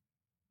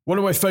One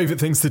of my favourite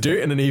things to do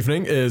in an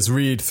evening is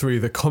read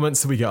through the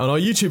comments that we get on our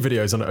YouTube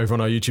videos over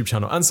on our YouTube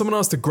channel. And someone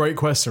asked a great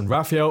question.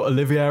 Rafael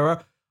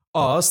Oliveira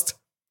asked,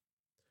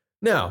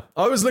 now,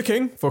 I was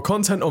looking for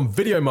content on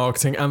video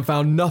marketing and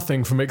found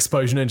nothing from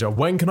Exposure Ninja.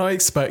 When can I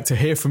expect to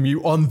hear from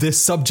you on this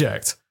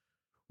subject?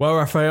 Well,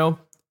 Rafael,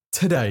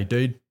 today,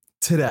 dude.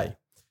 Today.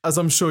 As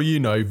I'm sure you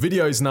know,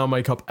 videos now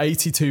make up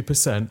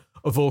 82%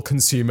 of all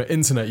consumer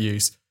internet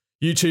use.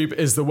 YouTube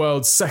is the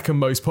world's second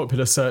most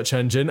popular search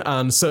engine,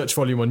 and search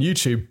volume on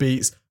YouTube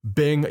beats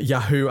Bing,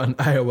 Yahoo, and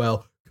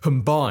AOL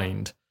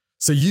combined.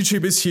 So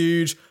YouTube is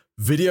huge,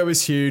 video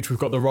is huge. We've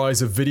got the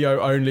rise of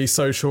video-only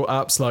social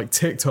apps like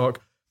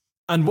TikTok.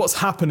 And what's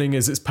happening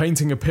is it's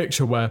painting a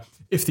picture where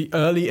if the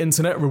early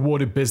internet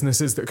rewarded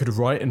businesses that could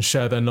write and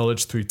share their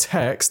knowledge through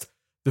text,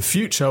 the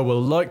future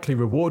will likely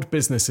reward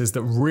businesses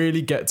that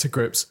really get to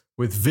grips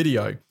with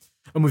video.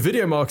 And with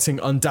video marketing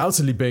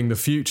undoubtedly being the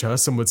future,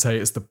 some would say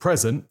it's the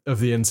present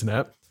of the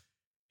internet,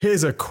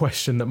 here's a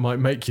question that might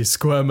make you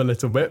squirm a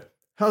little bit.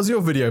 How's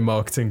your video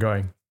marketing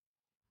going?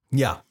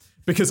 Yeah,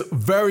 because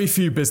very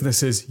few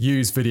businesses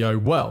use video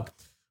well.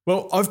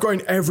 Well, I've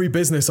grown every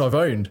business I've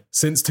owned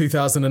since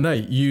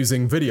 2008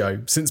 using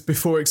video, since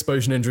before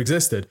Exposure Ninja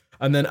existed.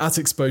 And then at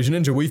Exposure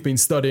Ninja, we've been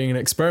studying and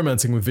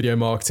experimenting with video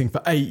marketing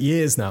for 8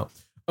 years now.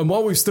 And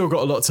while we've still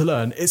got a lot to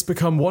learn, it's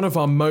become one of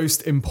our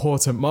most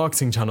important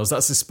marketing channels.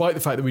 That's despite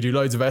the fact that we do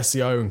loads of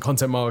SEO and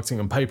content marketing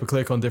and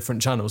pay-per-click on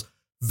different channels.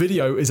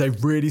 Video is a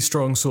really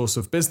strong source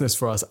of business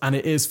for us, and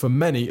it is for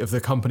many of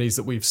the companies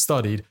that we've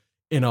studied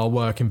in our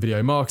work in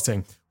video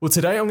marketing. Well,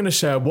 today I'm going to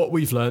share what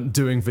we've learned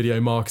doing video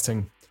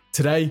marketing.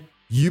 Today,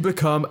 you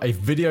become a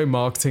video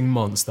marketing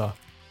monster.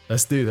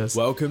 Let's do this.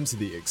 Welcome to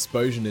the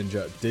Exposure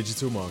Ninja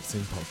Digital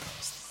Marketing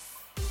Podcast.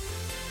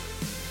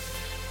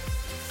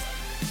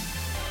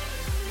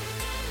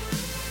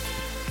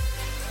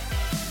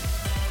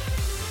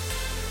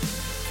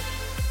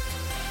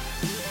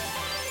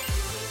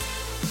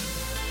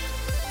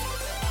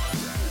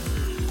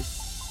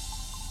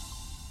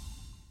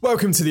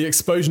 Welcome to the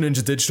Exposure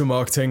Ninja Digital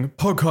Marketing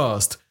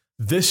Podcast.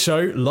 This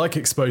show, like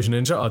Exposure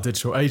Ninja, our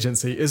digital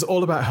agency, is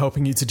all about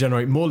helping you to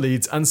generate more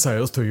leads and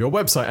sales through your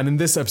website. And in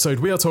this episode,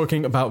 we are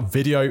talking about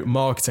video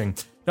marketing.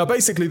 Now,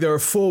 basically, there are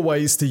 4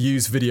 ways to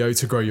use video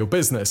to grow your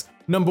business.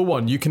 Number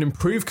 1, you can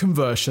improve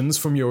conversions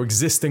from your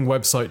existing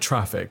website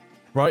traffic.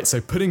 Right, so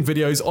putting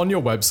videos on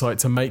your website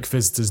to make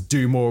visitors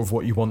do more of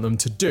what you want them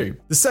to do.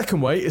 The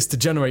second way is to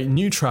generate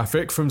new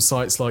traffic from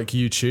sites like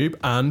YouTube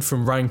and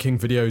from ranking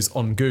videos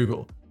on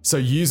Google. So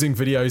using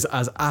videos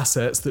as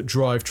assets that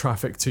drive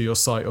traffic to your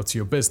site or to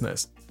your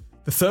business.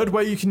 The third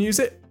way you can use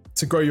it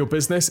to grow your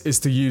business is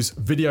to use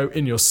video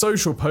in your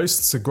social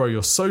posts to grow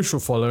your social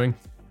following.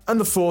 And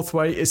the fourth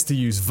way is to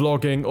use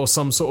vlogging or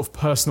some sort of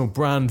personal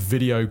brand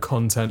video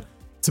content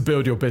to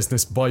build your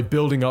business by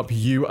building up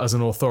you as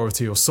an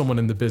authority or someone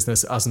in the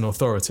business as an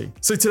authority.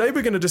 So today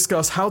we're going to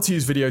discuss how to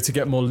use video to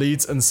get more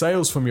leads and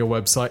sales from your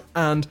website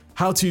and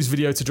how to use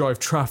video to drive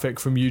traffic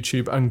from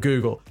YouTube and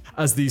Google,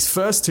 as these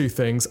first 2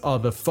 things are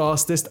the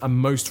fastest and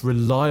most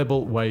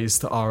reliable ways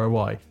to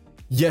ROI.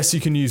 Yes, you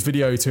can use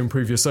video to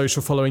improve your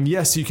social following.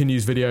 Yes, you can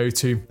use video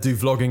to do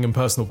vlogging and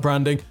personal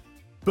branding.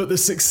 But the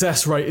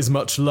success rate is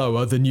much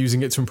lower than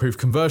using it to improve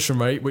conversion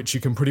rate, which you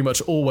can pretty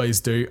much always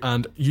do,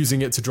 and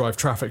using it to drive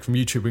traffic from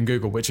YouTube and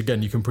Google, which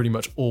again, you can pretty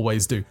much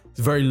always do. It's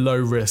very low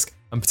risk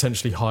and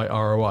potentially high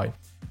ROI.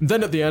 And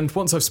then at the end,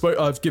 once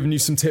I've given you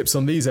some tips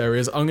on these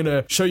areas, I'm going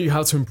to show you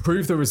how to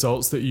improve the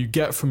results that you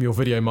get from your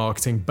video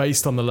marketing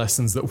based on the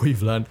lessons that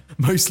we've learned,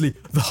 mostly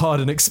the hard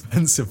and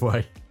expensive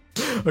way.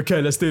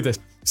 Okay, let's do this.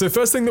 So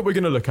first thing that we're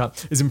going to look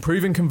at is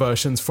improving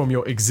conversions from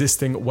your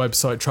existing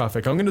website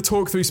traffic. I'm going to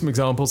talk through some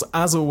examples.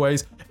 As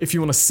always, if you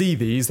want to see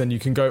these, then you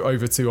can go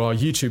over to our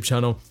YouTube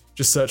channel,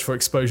 just search for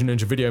Exposure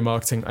Ninja Video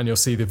Marketing, and you'll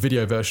see the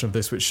video version of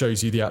this, which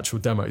shows you the actual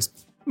demos.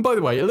 And by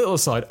the way, a little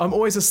aside, I'm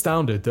always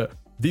astounded that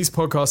these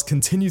podcasts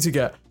continue to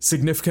get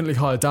significantly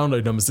higher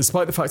download numbers,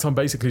 despite the fact I'm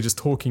basically just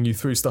talking you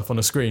through stuff on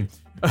a screen.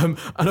 And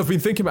I've been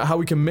thinking about how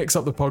we can mix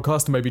up the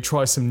podcast and maybe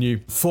try some new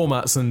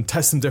formats and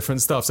test some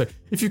different stuff. So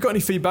if you've got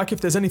any feedback,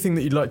 if there's anything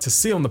that you'd like to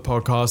see on the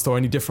podcast or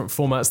any different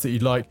formats that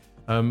you'd like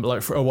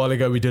for a while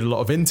ago, we did a lot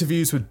of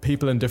interviews with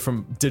people in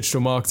different digital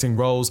marketing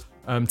roles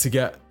to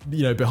get,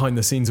 behind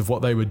the scenes of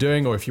what they were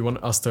doing. Or if you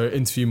want us to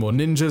interview more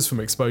ninjas from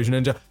Exposure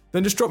Ninja,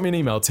 then just drop me an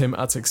email,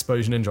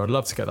 tim@Exposure Ninja. I'd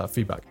love to get that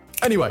feedback.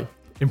 Anyway,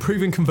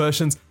 improving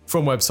conversions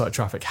from website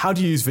traffic. How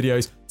do you use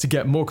videos to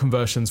get more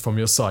conversions from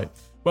your site?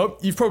 Well,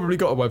 you've probably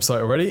got a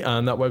website already,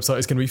 and that website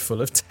is going to be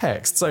full of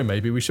text, so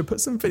maybe we should put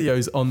some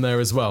videos on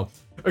there as well.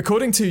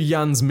 According to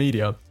Jans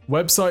Media,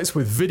 websites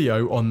with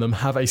video on them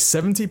have a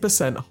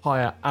 70%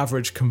 higher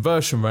average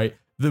conversion rate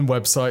than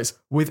websites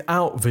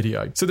without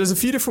video. So there's a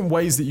few different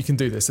ways that you can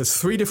do this. There's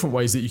 3 different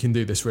ways that you can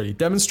do this really.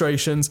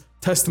 Demonstrations,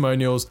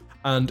 testimonials,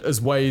 and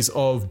as ways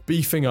of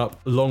beefing up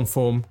long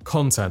form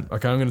content.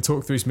 Okay, I'm going to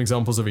talk through some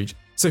examples of each.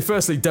 So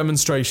firstly,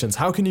 demonstrations.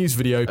 How can you use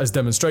video as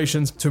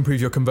demonstrations to improve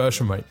your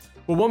conversion rate?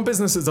 Well, one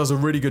business that does a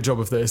really good job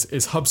of this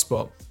is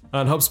HubSpot.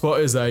 And HubSpot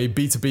is a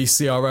B2B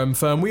CRM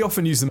firm. We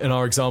often use them in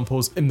our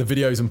examples in the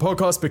videos and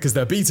podcasts because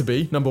they're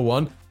B2B, number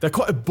one. It's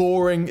quite a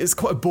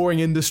boring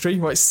industry,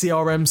 right?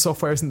 CRM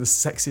software isn't the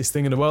sexiest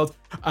thing in the world.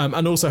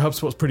 And also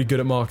HubSpot's pretty good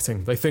at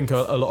marketing. They think a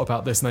lot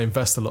about this and they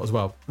invest a lot as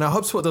well. Now,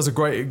 HubSpot does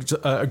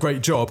a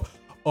great job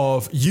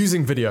of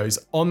using videos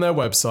on their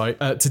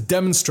website to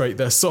demonstrate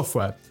their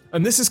software.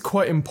 And this is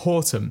quite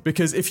important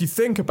because if you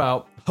think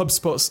about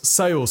HubSpot's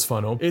sales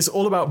funnel, it's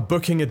all about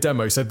booking a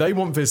demo. So they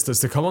want visitors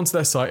to come onto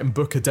their site and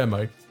book a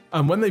demo.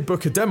 And when they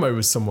book a demo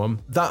with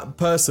someone, that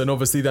person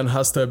obviously then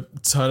has to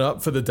turn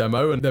up for the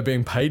demo and they're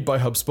being paid by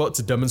HubSpot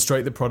to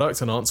demonstrate the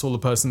product and answer all the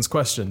person's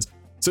questions.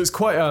 So it's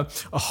quite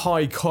a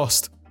high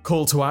cost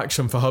call to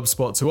action for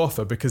HubSpot to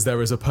offer because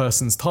there is a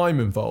person's time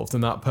involved,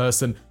 and that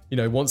person,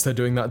 once they're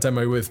doing that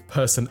demo with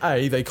person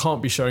A, they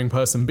can't be showing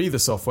person B the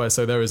software,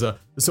 so there is a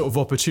sort of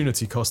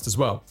opportunity cost as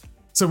well.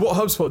 So what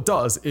HubSpot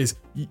does is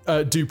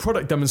do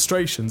product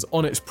demonstrations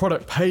on its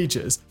product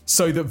pages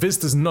so that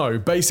visitors know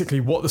basically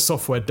what the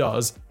software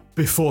does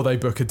before they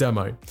book a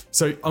demo.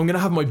 So I'm going to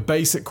have my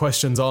basic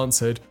questions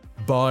answered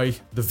by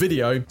the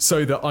video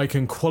so that I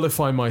can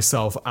qualify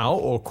myself out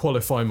or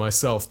qualify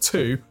myself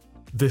to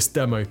this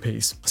demo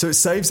piece. So it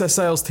saves their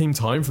sales team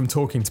time from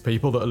talking to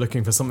people that are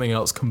looking for something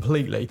else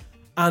completely,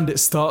 and it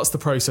starts the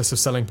process of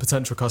selling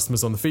potential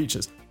customers on the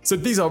features. So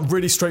these are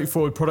really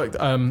straightforward product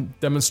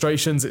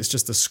demonstrations. It's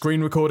just a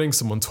screen recording,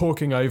 someone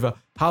talking over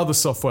how the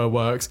software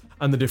works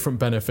and the different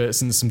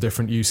benefits and some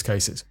different use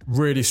cases.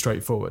 Really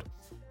straightforward.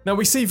 Now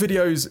we see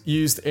videos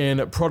used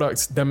in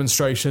product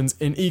demonstrations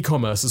in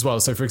e-commerce as well.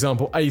 So for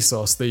example,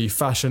 ASOS, the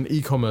fashion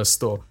e-commerce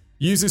store,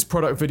 uses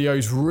product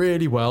videos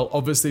really well.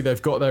 Obviously,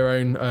 they've got their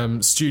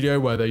own studio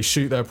where they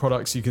shoot their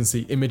products. You can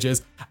see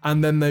images,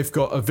 and then they've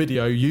got a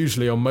video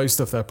usually on most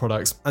of their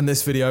products. And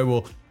this video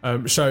will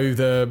show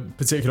the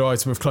particular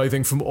item of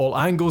clothing from all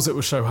angles. It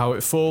will show how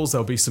it falls.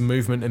 There'll be some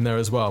movement in there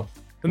as well.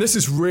 And this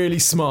is really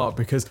smart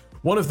because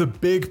one of the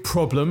big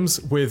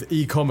problems with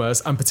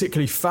e-commerce, and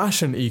particularly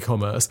fashion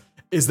e-commerce,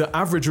 is that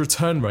average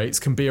return rates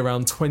can be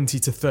around 20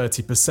 to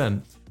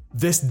 30%.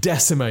 This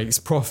decimates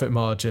profit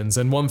margins,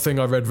 and one thing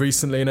I read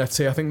recently in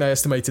FT, I think they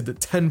estimated that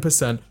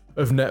 10%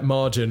 of net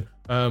margin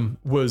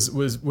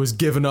was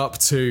given up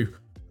to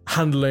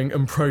handling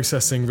and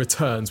processing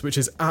returns, which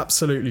is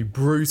absolutely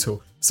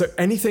brutal. So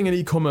anything an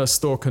e-commerce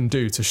store can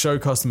do to show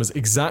customers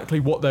exactly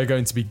what they're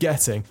going to be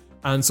getting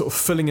and sort of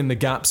filling in the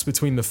gaps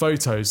between the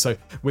photos. So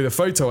with a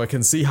photo, I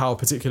can see how a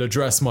particular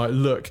dress might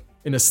look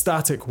in a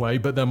static way,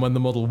 but then when the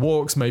model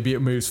walks, maybe it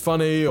moves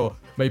funny or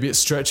maybe it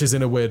stretches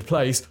in a weird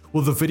place.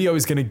 Well, the video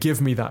is going to give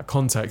me that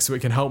context so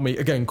it can help me,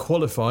 again,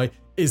 qualify,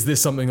 is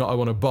this something that I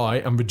want to buy,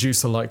 and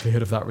reduce the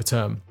likelihood of that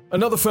return.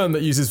 Another firm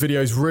that uses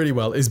videos really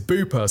well is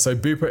Bupa. So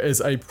Bupa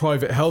is a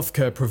private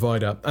healthcare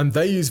provider, and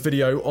they use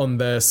video on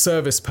their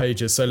service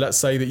pages. So let's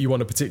say that you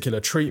want a particular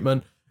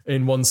treatment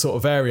in one sort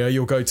of area,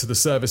 you'll go to the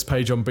service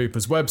page on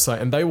Bupa's website,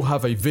 and they will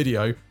have a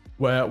video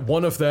where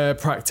one of their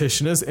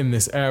practitioners in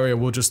this area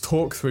will just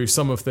talk through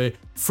some of the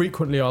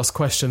frequently asked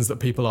questions that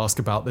people ask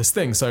about this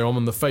thing. So I'm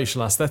on the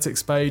facial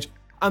aesthetics page,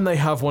 and they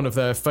have one of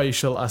their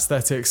facial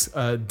aesthetics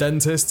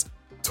dentists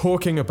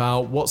talking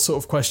about what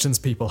sort of questions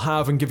people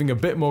have and giving a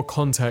bit more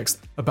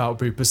context about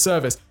Bupa's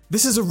service.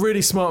 This is a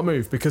really smart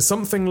move because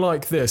something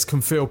like this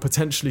can feel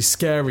potentially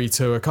scary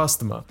to a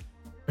customer.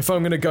 If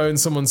I'm going to go and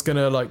someone's going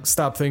to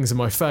stab things in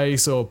my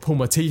face or pull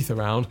my teeth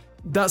around,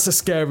 that's a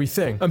scary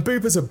thing. And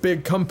Bupa's a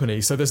big company,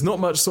 so there's not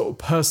much sort of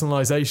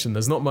personalization.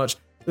 There's not much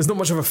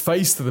of a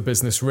face to the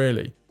business,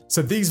 really.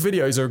 So these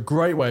videos are a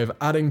great way of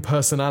adding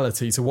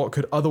personality to what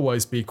could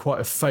otherwise be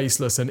quite a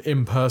faceless and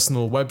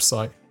impersonal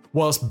website,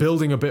 whilst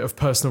building a bit of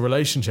personal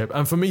relationship.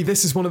 And for me,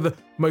 this is one of the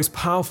most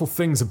powerful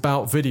things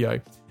about video,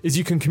 is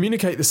you can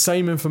communicate the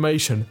same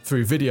information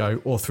through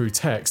video or through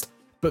text,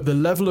 but the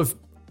level of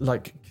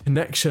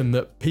connection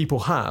that people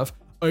have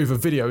over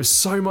video is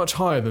so much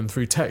higher than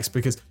through text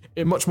because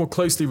it much more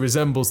closely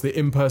resembles the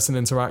in-person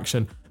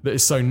interaction that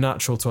is so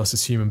natural to us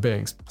as human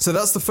beings. So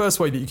that's the first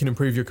way that you can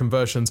improve your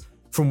conversions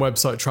from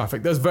website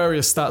traffic. There's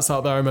various stats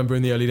out there. I remember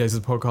in the early days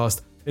of the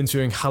podcast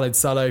interviewing Khalid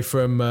Saleh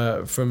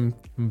from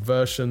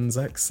Conversions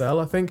XL,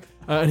 I think,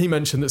 and he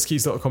mentioned that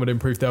Skis.com had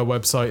improved their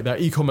website, their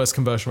e-commerce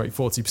conversion rate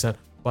 40%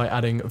 by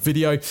adding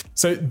video.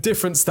 So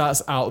different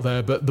stats out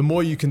there, but the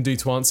more you can do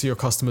to answer your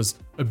customers'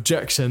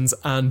 objections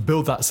and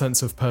build that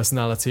sense of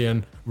personality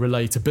and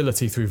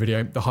relatability through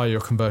video, the higher your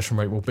conversion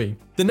rate will be.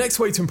 The next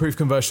way to improve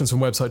conversions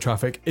from website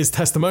traffic is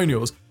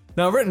testimonials.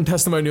 Now, written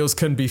testimonials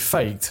can be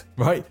faked,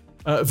 right?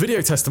 Video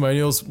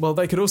testimonials, well,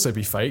 they could also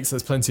be faked.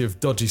 There's plenty of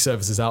dodgy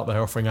services out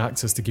there offering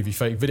access to give you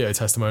fake video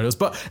testimonials,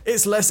 but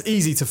it's less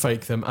easy to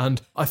fake them.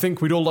 And I think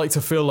we'd all like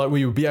to feel like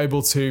we would be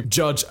able to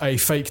judge a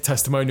fake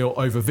testimonial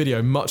over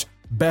video much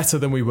better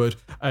than we would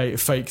a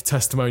fake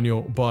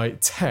testimonial by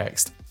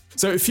text.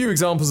 So a few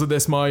examples of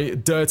this, my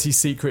dirty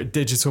secret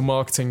digital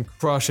marketing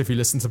crush, if you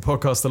listen to the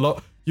podcast a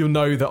lot, you'll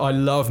know that I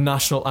love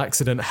National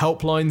Accident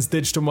Helpline's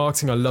digital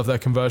marketing. I love their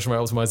conversion rate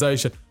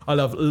optimization. I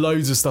love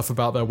loads of stuff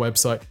about their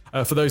website.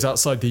 For those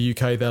outside the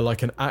UK, they're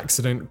like an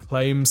accident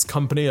claims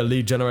company, a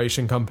lead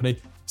generation company.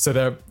 So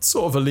they're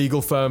sort of a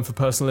legal firm for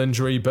personal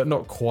injury, but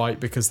not quite,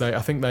 because I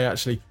think they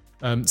actually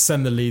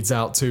send the leads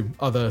out to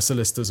other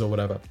solicitors or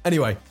whatever.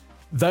 Anyway,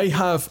 they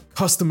have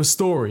customer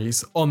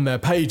stories on their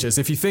pages.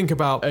 If you think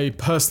about a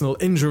personal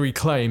injury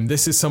claim,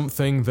 this is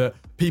something that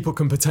people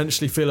can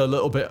potentially feel a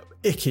little bit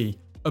icky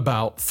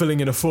about filling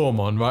in a form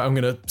on, right? I'm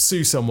going to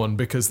sue someone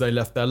because they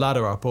left their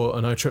ladder up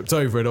and I tripped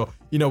over it, or,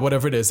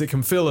 whatever it is. It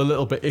can feel a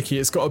little bit icky.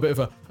 It's got a bit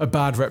of a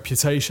bad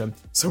reputation.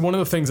 So one of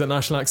the things that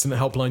National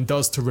Accident Helpline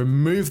does to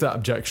remove that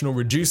objection or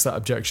reduce that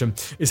objection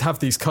is have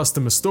these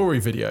customer story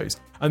videos.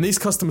 And these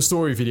customer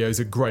story videos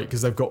are great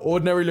because they've got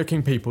ordinary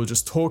looking people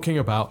just talking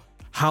about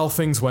how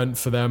things went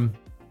for them,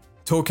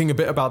 talking a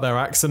bit about their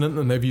accident,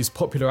 and they've used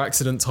popular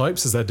accident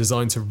types as they're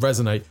designed to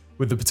resonate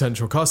with the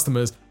potential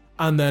customers.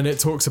 And then it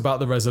talks about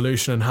the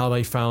resolution and how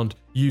they found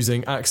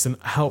using National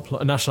Accident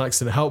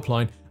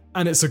Helpline.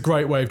 And it's a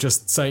great way of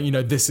just saying,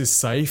 this is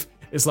safe.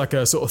 It's like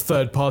a sort of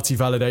third-party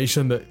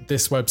validation that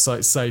this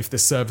website's safe,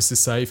 this service is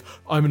safe.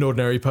 I'm an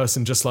ordinary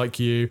person just like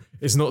you.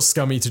 It's not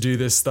scummy to do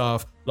this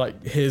stuff.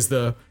 Like, here's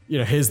the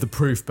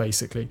proof,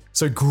 basically.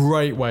 So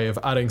great way of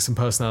adding some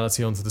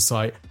personality onto the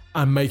site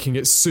and making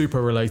it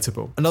super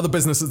relatable. Another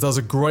business that does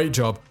a great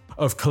job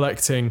of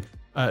collecting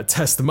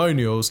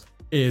testimonials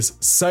is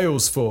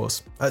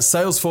Salesforce.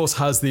 Salesforce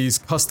has these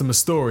customer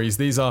stories.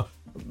 These are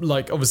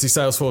obviously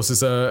Salesforce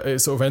is a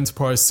sort of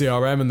enterprise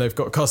CRM, and they've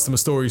got customer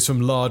stories from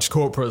large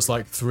corporates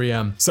like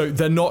 3M. So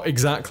they're not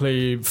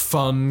exactly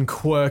fun,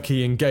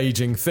 quirky,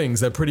 engaging things.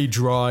 They're pretty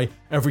dry.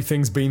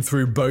 Everything's been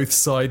through both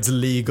sides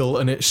legal,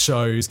 and it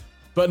shows.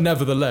 But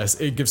nevertheless,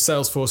 it gives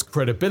Salesforce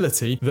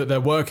credibility that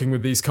they're working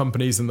with these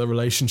companies and the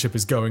relationship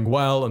is going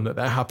well and that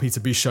they're happy to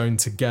be shown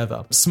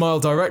together. Smile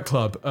Direct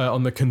Club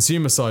on the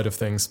consumer side of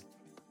things.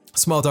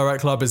 Smile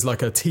Direct Club is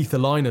like a teeth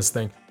aligners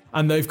thing.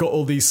 And they've got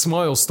all these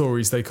smile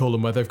stories, they call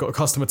them, where they've got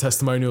customer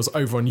testimonials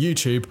over on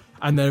YouTube,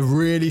 and they're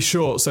really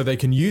short, so they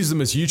can use them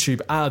as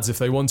YouTube ads if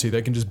they want to.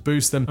 They can just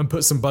boost them and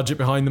put some budget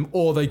behind them,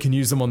 or they can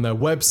use them on their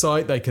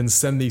website. They can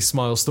send these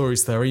smile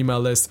stories to their email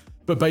list.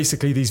 But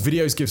basically, these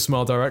videos give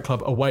Smile Direct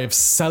Club a way of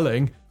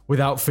selling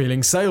without feeling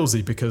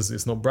salesy, because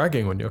it's not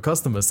bragging when your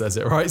customer says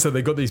it, right? So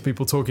they've got these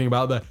people talking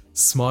about their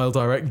Smile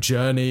Direct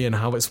journey and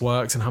how it's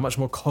worked and how much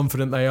more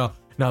confident they are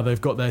now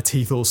they've got their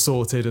teeth all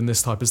sorted and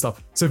this type of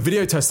stuff. So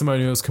video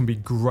testimonials can be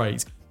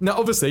great. Now,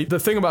 obviously, the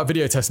thing about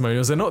video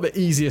testimonials, they're not the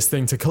easiest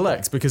thing to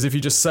collect, because if you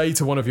just say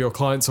to one of your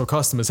clients or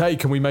customers, hey,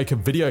 can we make a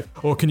video,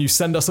 or can you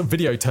send us a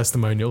video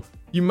testimonial?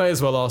 You may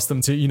as well ask them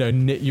to,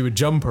 knit you a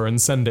jumper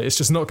and send it. It's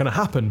just not going to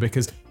happen,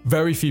 because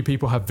very few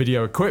people have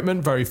video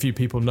equipment, very few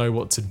people know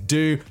what to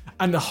do,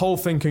 and the whole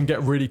thing can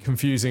get really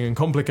confusing and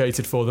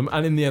complicated for them,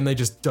 and in the end, they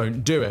just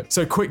don't do it.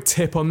 So quick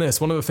tip on this,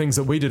 one of the things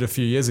that we did a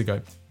few years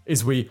ago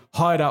is we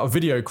hired out a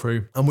video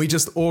crew, and we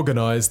just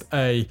organized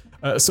a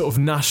sort of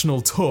national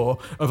tour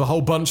of a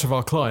whole bunch of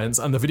our clients,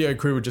 and the video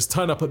crew would just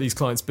turn up at these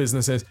clients'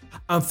 businesses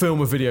and film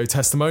a video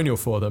testimonial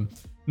for them.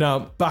 Now,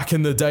 back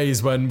in the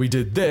days when we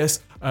did this,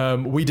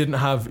 we didn't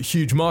have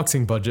huge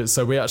marketing budgets,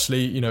 so we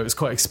actually, it was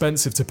quite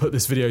expensive to put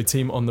this video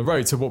team on the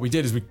road. So what we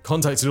did is we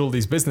contacted all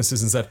these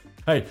businesses and said,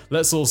 hey,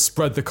 let's all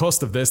spread the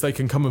cost of this. They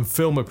can come and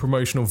film a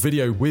promotional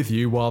video with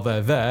you while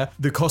they're there.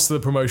 The cost of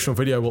the promotional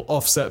video will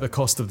offset the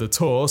cost of the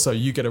tour, so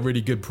you get a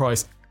really good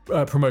price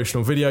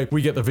promotional video.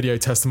 We get the video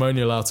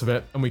testimonial out of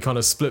it, and we kind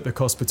of split the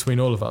cost between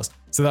all of us.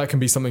 So that can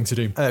be something to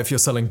do if you're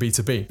selling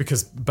B2B,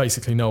 because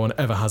basically no one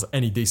ever has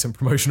any decent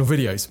promotional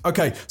videos.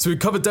 Okay, so we've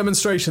covered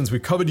demonstrations,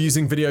 we've covered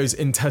using videos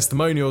in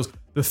testimonials.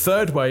 The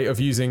third way of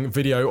using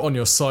video on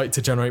your site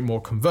to generate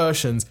more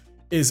conversions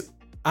is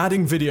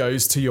adding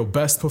videos to your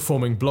best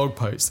performing blog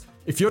posts.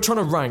 If you're trying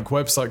to rank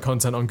website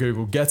content on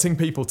Google, getting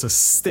people to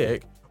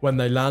stick when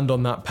they land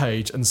on that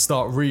page and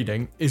start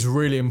reading is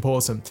really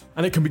important.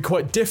 And it can be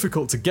quite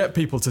difficult to get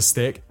people to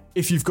stick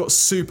if you've got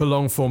super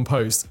long form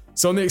posts.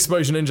 So on the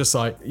Exposure Ninja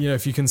site,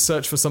 if you can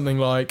search for something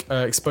like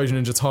Exposure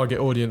Ninja target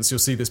audience, you'll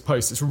see this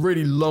post. It's a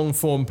really long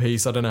form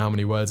piece. I don't know how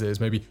many words it is,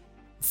 maybe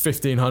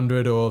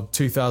 1,500 or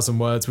 2,000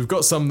 words. We've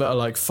got some that are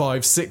like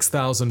 5,000,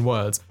 6,000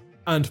 words.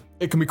 And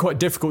it can be quite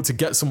difficult to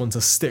get someone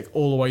to stick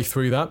all the way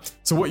through that.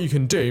 So what you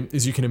can do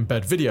is you can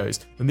embed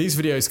videos. And these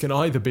videos can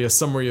either be a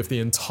summary of the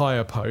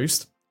entire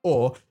post,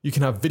 or you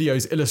can have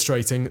videos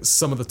illustrating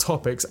some of the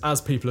topics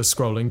as people are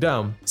scrolling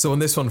down. So on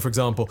this one, for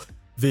example,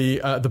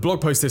 the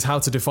blog post is how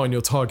to define your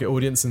target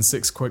audience in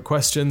 6 quick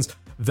questions.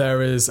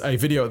 There is a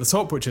video at the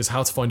top, which is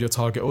how to find your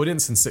target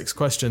audience in 6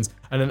 questions.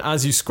 And then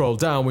as you scroll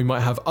down, we might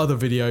have other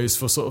videos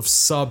for sort of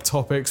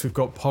subtopics. We've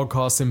got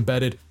podcasts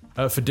embedded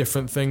for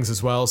different things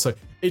as well. So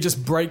it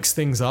just breaks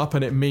things up,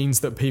 and it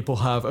means that people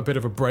have a bit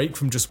of a break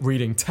from just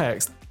reading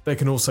text. They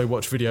can also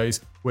watch videos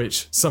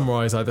which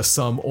summarize either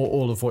some or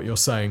all of what you're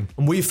saying.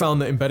 And we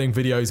found that embedding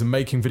videos and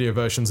making video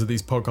versions of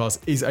these podcasts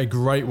is a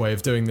great way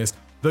of doing this.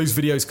 Those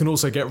videos can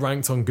also get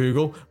ranked on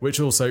Google, which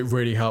also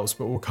really helps,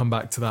 but we'll come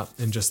back to that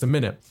in just a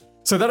minute.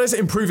 So that is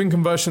improving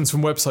conversions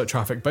from website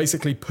traffic,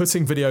 basically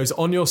putting videos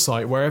on your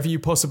site wherever you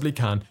possibly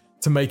can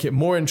to make it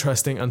more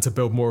interesting and to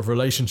build more of a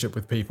relationship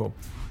with people.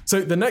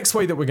 So the next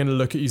way that we're going to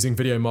look at using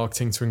video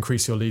marketing to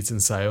increase your leads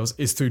and sales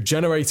is through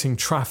generating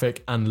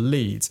traffic and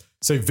leads.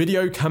 So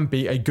video can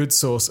be a good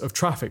source of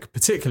traffic,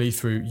 particularly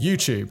through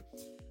YouTube.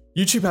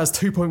 YouTube has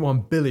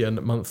 2.1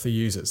 billion monthly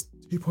users.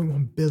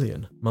 2.1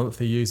 billion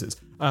monthly users.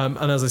 And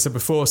as I said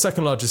before,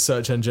 second largest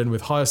search engine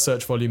with higher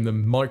search volume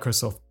than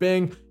Microsoft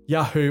Bing,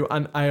 Yahoo,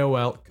 and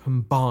AOL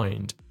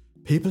combined.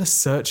 People are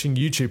searching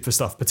YouTube for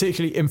stuff,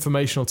 particularly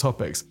informational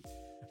topics.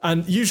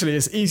 And usually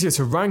it's easier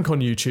to rank on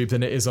YouTube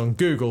than it is on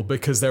Google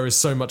because there is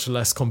so much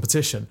less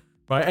competition,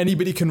 right?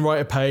 Anybody can write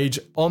a page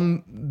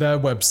on their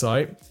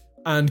website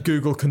and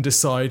Google can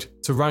decide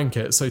to rank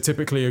it. So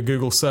typically a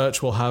Google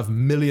search will have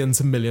millions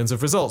and millions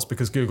of results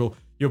because Google,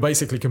 you're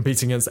basically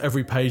competing against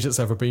every page that's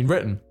ever been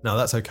written. Now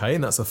that's okay,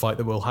 and that's a fight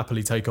that we'll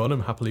happily take on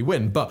and happily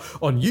win. But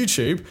on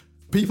YouTube,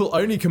 people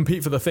only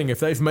compete for the thing if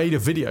they've made a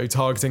video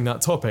targeting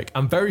that topic,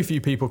 and very few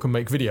people can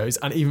make videos,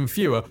 and even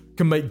fewer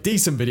can make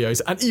decent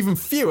videos, and even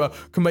fewer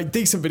can make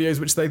decent videos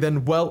which they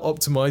then well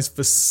optimize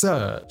for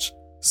search.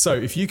 So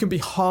if you can be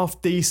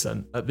half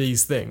decent at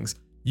these things,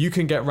 you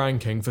can get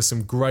ranking for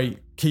some great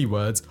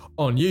keywords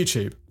on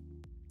YouTube.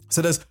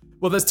 So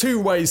there's two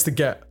ways to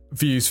get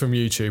views from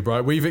YouTube, right?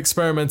 We've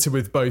experimented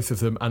with both of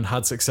them and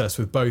had success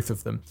with both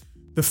of them.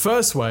 The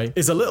first way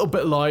is a little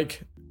bit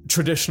like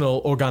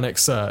traditional organic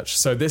search.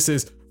 So this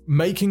is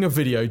making a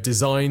video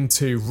designed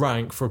to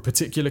rank for a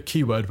particular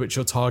keyword which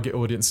your target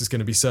audience is going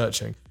to be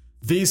searching.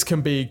 These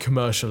can be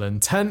commercial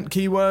intent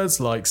keywords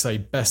like, say,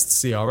 best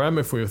CRM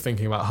if we were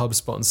thinking about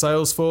HubSpot and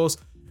Salesforce.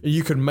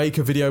 You could make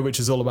a video which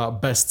is all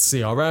about best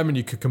CRM and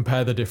you could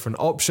compare the different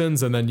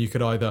options, and then you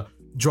could either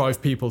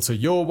drive people to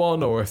your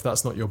one, or if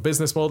that's not your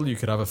business model, you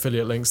could have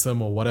affiliate links to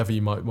them or whatever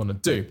you might want to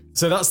do.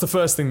 So that's the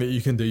first thing that you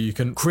can do. You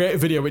can create a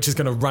video which is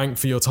going to rank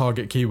for your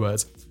target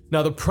keywords.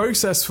 Now, the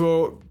process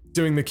for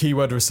doing the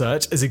keyword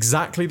research is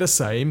exactly the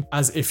same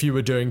as if you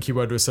were doing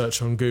keyword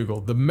research on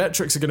Google. The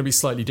metrics are going to be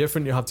slightly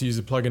different. You'll have to use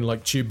a plugin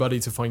like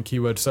TubeBuddy to find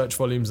keyword search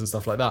volumes and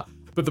stuff like that.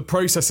 But the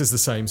process is the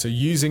same. So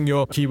using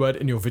your keyword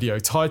in your video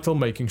title,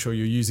 making sure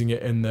you're using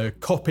it in the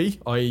copy,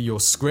 i.e.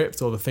 your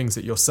script or the things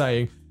that you're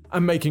saying,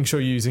 and making sure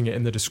you're using it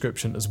in the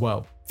description as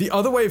well. The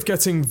other way of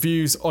getting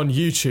views on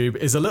YouTube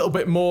is a little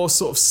bit more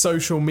sort of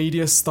social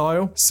media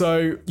style.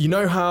 So you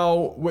know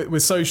how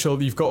with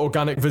social, you've got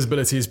organic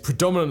visibility is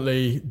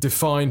predominantly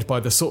defined by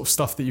the sort of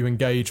stuff that you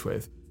engage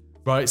with,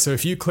 right? So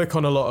if you click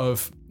on a lot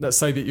of, let's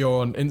say that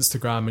you're on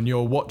Instagram and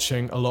you're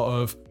watching a lot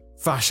of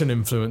fashion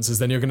influencers,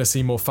 then you're going to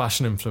see more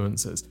fashion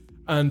influencers.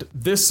 And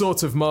this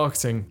sort of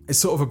marketing is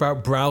sort of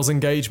about browse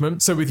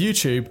engagement. So with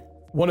YouTube,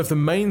 one of the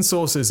main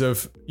sources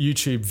of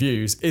YouTube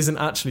views isn't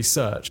actually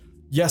search.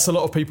 Yes, a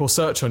lot of people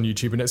search on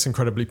YouTube and it's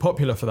incredibly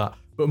popular for that.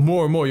 But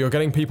more and more, you're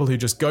getting people who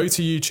just go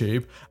to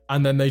YouTube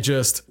and then they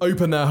just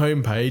open their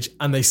homepage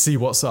and they see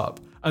what's up.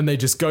 And they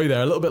just go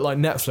there, a little bit like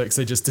Netflix,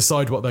 they just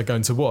decide what they're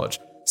going to watch.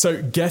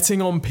 So getting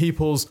on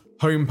people's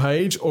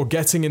homepage or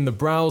getting in the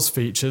browse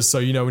features, so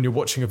you know when you're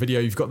watching a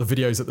video, you've got the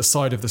videos at the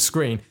side of the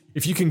screen.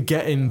 If you can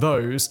get in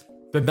those,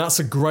 then that's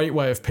a great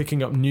way of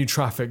picking up new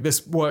traffic.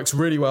 This works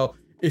really well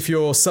if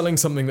you're selling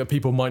something that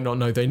people might not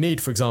know they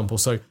need, for example.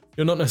 So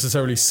you're not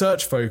necessarily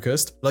search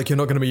focused, like you're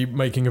not going to be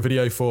making a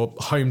video for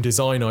home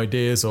design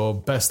ideas or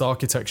best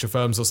architecture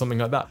firms or something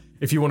like that.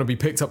 If you want to be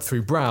picked up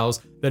through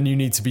browse, then you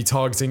need to be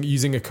targeting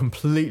using a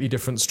completely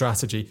different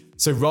strategy.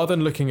 So rather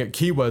than looking at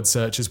keyword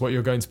searches, what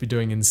you're going to be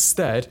doing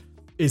instead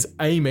is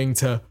aiming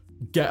to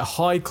get a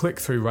high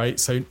click-through rate,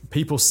 so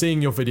people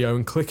seeing your video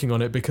and clicking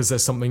on it because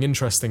there's something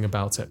interesting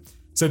about it.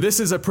 So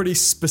this is a pretty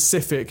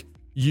specific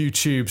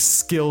YouTube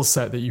skill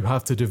set that you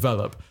have to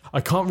develop. I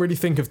can't really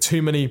think of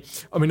too many.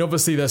 I mean,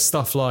 obviously there's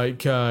stuff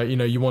like,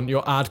 you want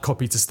your ad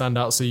copy to stand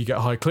out so you get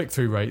high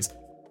click-through rates,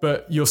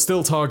 but you're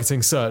still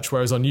targeting search,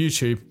 whereas on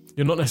YouTube,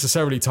 you're not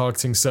necessarily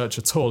targeting search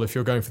at all if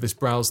you're going for this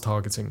browse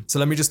targeting. So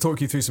let me just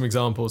talk you through some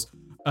examples.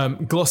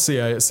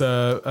 Glossier, it's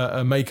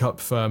a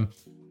makeup firm.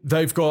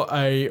 They've got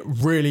a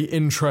really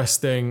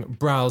interesting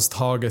browse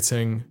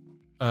targeting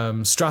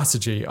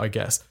strategy, I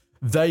guess.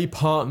 They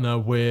partner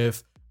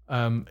with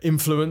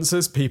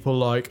influencers, people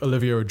like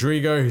Olivia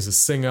Rodrigo, who's a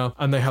singer,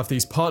 and they have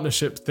these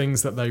partnership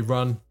things that they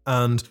run,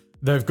 and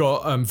they've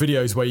got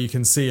videos where you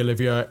can see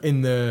Olivia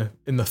in the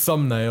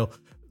thumbnail,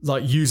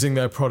 like using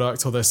their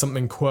product, or there's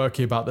something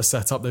quirky about the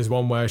setup. There's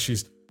one where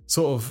she's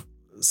sort of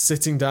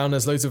sitting down,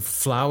 there's loads of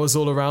flowers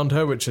all around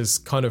her, which is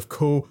kind of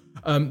cool.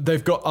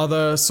 They've got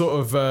other sort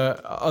of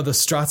other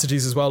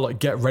strategies as well, like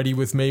Get Ready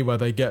With Me, where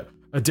they get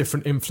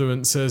different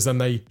influencers and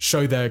they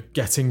show their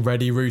getting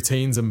ready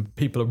routines, and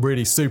people are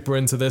really super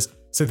into this.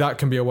 So that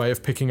can be a way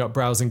of picking up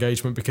browse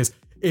engagement, because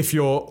if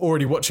you're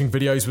already watching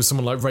videos with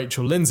someone like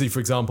Rachel Lindsay, for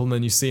example, and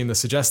then you see in the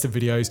suggested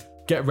videos,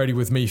 Get Ready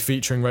With Me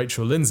featuring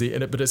Rachel Lindsay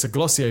in it, but it's a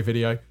Glossier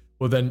video,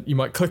 well then you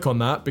might click on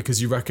that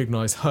because you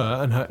recognize her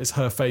and it's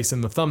her face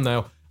in the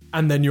thumbnail,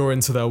 and then you're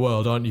into their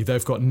world, aren't you?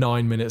 They've got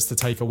 9 minutes to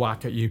take a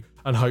whack at you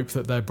and hope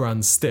that their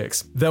brand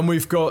sticks. Then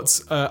we've got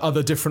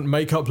other different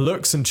makeup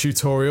looks and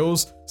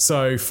tutorials.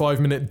 So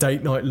 5-minute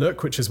date night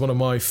look, which is one of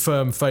my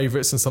firm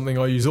favorites and something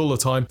I use all the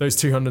time. Those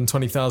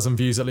 220,000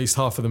 views, at least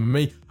half of them are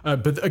me.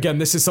 But again,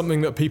 this is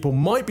something that people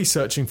might be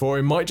searching for.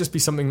 It might just be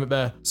something that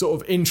they're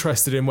sort of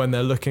interested in when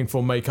they're looking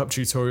for makeup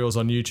tutorials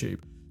on YouTube.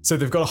 So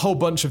they've got a whole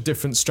bunch of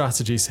different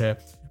strategies here.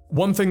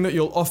 One thing that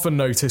you'll often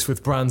notice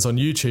with brands on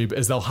YouTube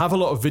is they'll have a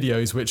lot of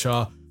videos which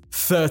are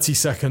 30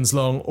 seconds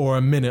long or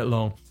a minute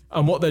long.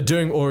 And what they're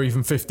doing, or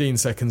even 15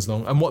 seconds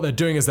long. And what they're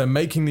doing is they're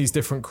making these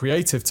different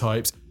creative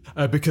types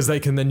because they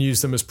can then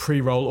use them as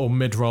pre-roll or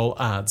mid-roll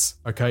ads,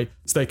 okay?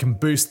 So they can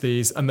boost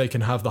these and they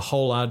can have the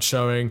whole ad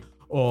showing,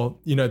 or,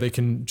 you know, they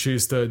can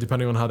choose to,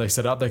 depending on how they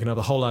set it up, they can have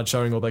the whole ad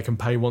showing, or they can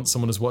pay once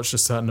someone has watched a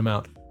certain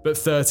amount. But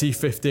 30,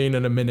 15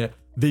 and a minute,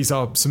 these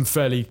are some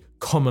fairly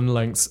common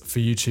lengths for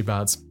YouTube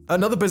ads.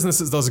 Another business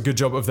that does a good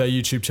job of their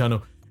YouTube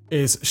channel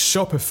is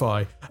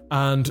Shopify,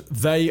 and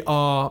they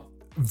are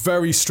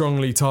very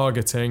strongly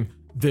targeting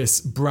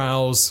this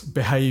browse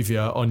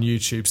behavior on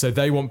YouTube. So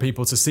they want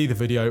people to see the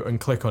video and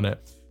click on it.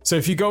 So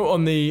if you go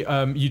on the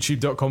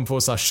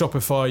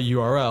youtube.com/Shopify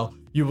URL,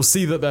 you will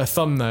see that their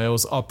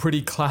thumbnails are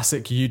pretty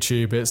classic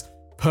YouTube. It's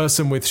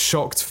person with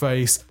shocked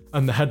face,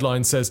 and the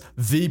headline says,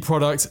 "The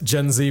product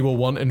Gen Z will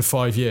want in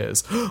 5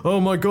 years." Oh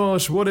my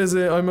gosh, what is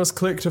it? I must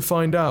click to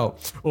find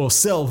out. Or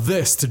sell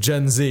this to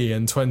Gen Z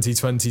in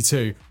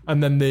 2022.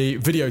 And then the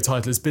video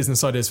title is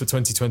Business Ideas for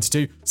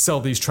 2022, sell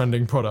these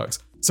trending products.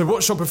 So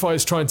what Shopify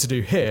is trying to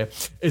do here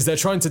is they're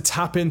trying to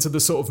tap into the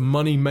sort of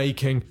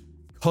money-making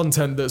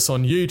content that's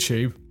on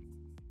YouTube,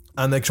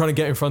 and they're trying to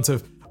get in front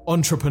of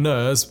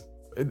entrepreneurs.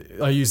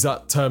 I use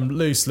that term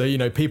loosely, you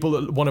know, people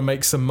that want to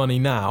make some money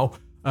now.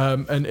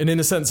 And in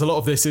a sense, a lot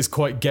of this is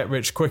quite get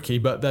rich quicky,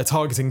 but they're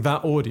targeting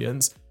that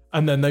audience,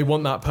 and then they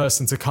want that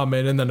person to come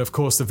in, and then of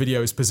course the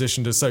video is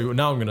positioned as, so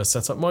now I'm going to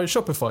set up my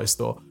Shopify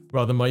store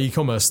rather than my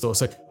e-commerce store.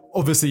 So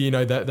obviously, you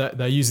know,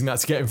 they're using that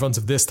to get in front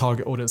of this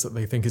target audience that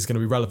they think is going to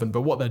be relevant.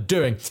 But what they're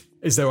doing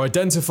is they're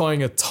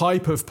identifying a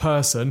type of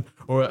person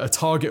or a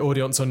target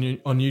audience on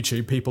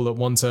YouTube, people that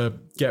want to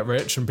get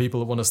rich and people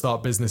that want to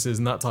start businesses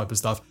and that type of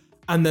stuff.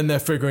 And then they're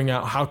figuring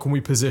out how can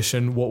we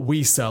position what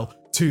we sell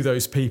to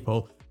those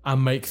people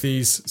and make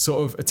these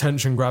sort of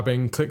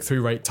attention-grabbing,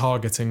 click-through rate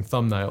targeting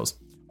thumbnails.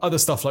 Other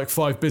stuff like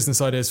 5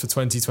 business ideas for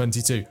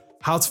 2022,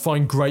 how to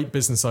find great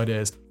business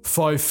ideas,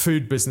 5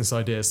 food business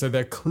ideas. So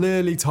they're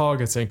clearly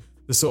targeting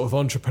the sort of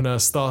entrepreneur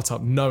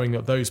startup, knowing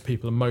that those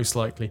people are most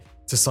likely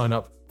to sign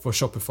up for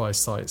Shopify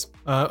sites.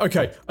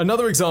 Okay,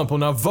 another example.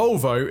 Now,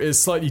 Volvo is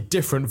slightly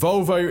different.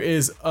 Volvo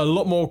is a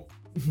lot more,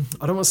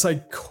 I don't want to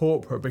say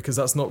corporate because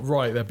that's not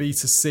right, they're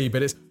B2C,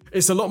 but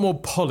it's a lot more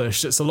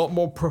polished, it's a lot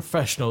more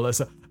professional,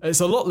 it's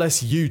a lot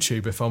less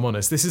YouTube, if I'm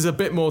honest. This is a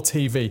bit more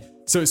TV,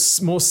 so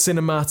it's more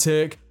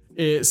cinematic,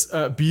 it's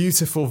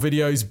beautiful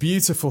videos,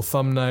 beautiful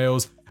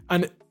thumbnails,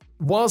 and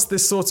whilst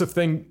this sort of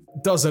thing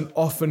doesn't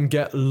often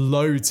get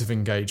loads of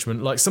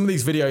engagement, like some of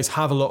these videos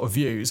have a lot of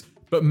views,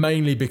 but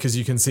mainly because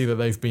you can see that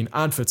they've been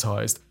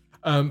advertised.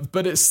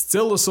 But it's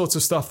still the sort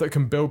of stuff that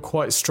can build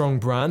quite strong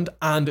brand,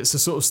 and it's the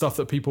sort of stuff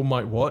that people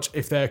might watch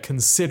if they're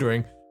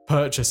considering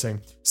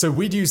purchasing. So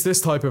we'd use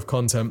this type of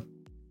content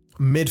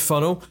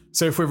mid-funnel.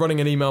 So if we're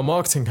running an email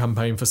marketing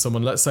campaign for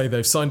someone, let's say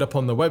they've signed up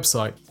on the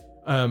website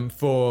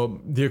for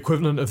the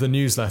equivalent of the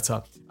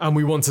newsletter, and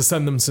we want to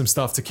send them some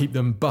stuff to keep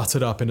them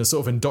buttered up in a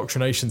sort of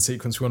indoctrination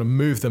sequence. We want to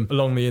move them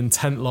along the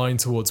intent line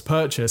towards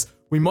purchase.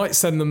 We might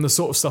send them the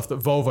sort of stuff that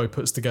Volvo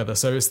puts together.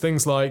 So it's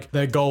things like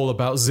their goal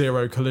about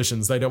 0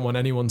 collisions. They don't want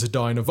anyone to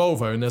die in a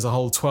Volvo, and there's a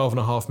whole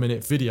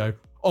 12.5-minute video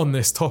on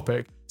this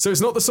topic. So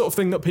it's not the sort of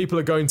thing that people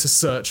are going to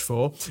search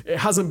for. It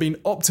hasn't been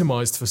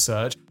optimized for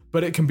search,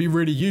 but it can be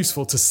really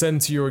useful to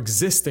send to your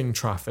existing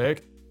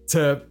traffic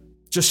to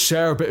just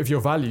share a bit of your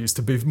values,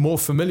 to be more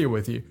familiar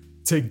with you,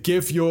 to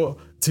give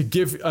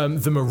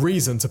them a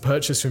reason to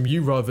purchase from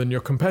you rather than your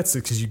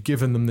competitors, because you've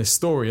given them this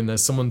story and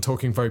there's someone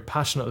talking very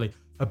passionately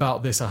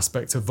about this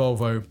aspect of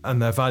Volvo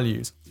and their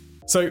values.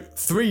 So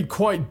 3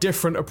 quite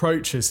different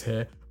approaches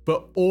here,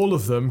 but all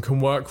of them can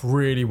work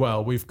really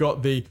well. We've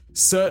got the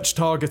search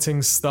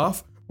targeting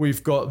stuff.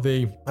 We've got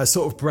the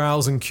sort of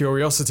browse and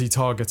curiosity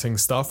targeting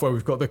stuff where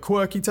we've got the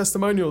quirky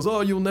testimonials.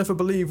 Oh, you'll never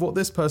believe what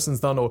this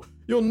person's done, or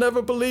you'll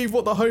never believe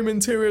what the home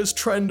interiors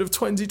trend of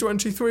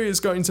 2023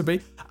 is going to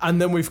be.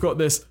 And then we've got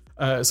this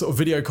sort of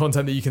video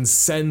content that you can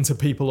send to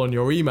people on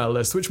your email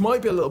list, which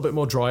might be a little bit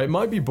more dry. It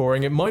might be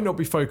boring. It might not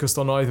be focused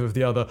on either of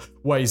the other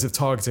ways of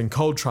targeting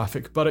cold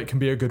traffic, but it can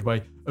be a good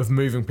way of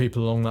moving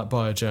people along that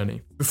buyer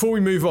journey. Before we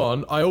move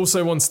on, I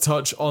also want to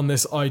touch on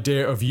this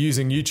idea of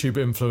using YouTube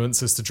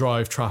influencers to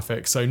drive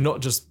traffic. So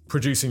not just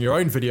producing your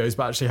own videos,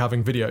 but actually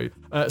having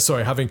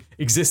having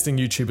existing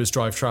YouTubers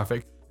drive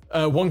traffic.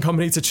 One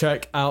company to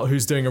check out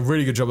who's doing a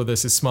really good job of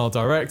this is Smile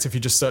Direct. If you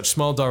just search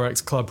Smile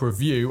Direct Club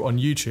Review on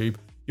YouTube,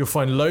 you'll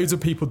find loads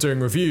of people doing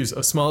reviews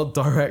of Smile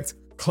Direct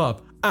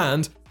Club.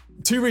 And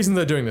 2 reasons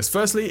they're doing this.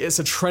 Firstly, it's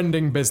a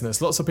trending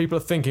business. Lots of people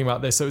are thinking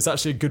about this, so it's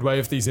actually a good way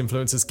of these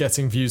influencers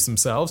getting views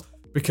themselves.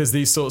 because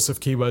these sorts of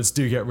keywords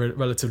do get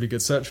relatively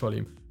good search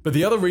volume. But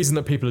the other reason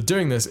that people are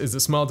doing this is that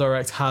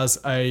SmileDirect has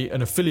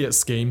an affiliate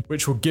scheme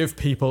which will give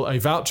people a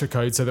voucher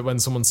code so that when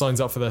someone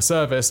signs up for their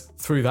service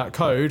through that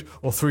code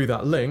or through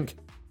that link,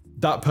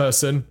 that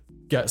person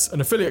gets an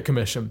affiliate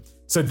commission.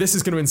 So this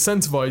is going to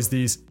incentivize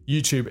these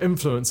YouTube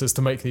influencers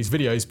to make these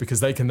videos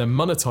because they can then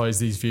monetize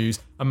these views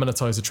and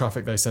monetize the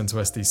traffic they send to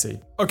SDC.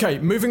 Okay,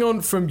 moving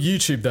on from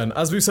YouTube then.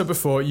 As we said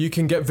before, you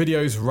can get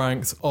videos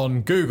ranked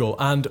on Google,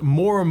 and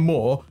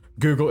more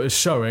Google is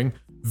showing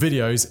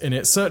videos in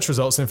its search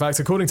results. In fact,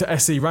 according to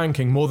SE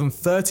Ranking, more than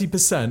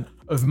 30%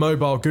 of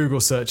mobile Google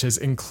searches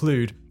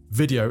include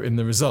video in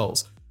the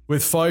results.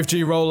 With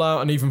 5G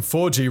rollout and even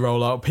 4G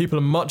rollout, people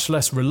are much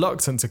less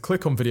reluctant to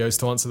click on videos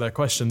to answer their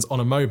questions on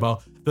a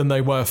mobile than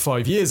they were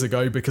 5 years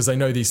ago, because they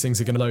know these things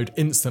are going to load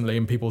instantly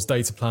in people's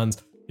data plans.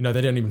 You know,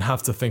 they don't even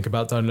have to think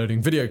about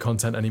downloading video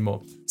content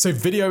anymore. So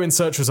video in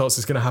search results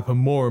is going to happen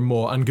more and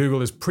more, and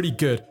Google is pretty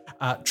good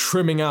at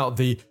trimming out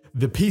the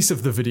piece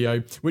of the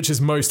video which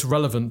is most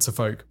relevant to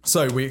folk.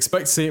 So we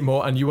expect to see it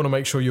more, and you want to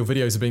make sure your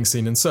videos are being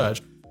seen in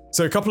search.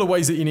 So a couple of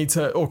ways that you need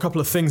to, or a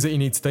couple of things that you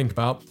need to think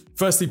about.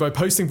 Firstly, by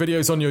posting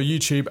videos on your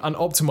YouTube and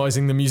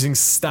optimizing them using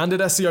standard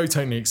SEO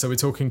techniques. So we're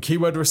talking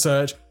keyword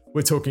research,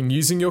 we're talking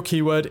using your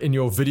keyword in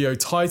your video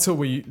title,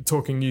 we're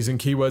talking using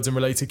keywords and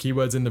related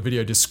keywords in the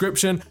video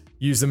description,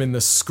 use them in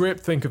the script,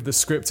 think of the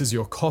script as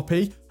your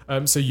copy.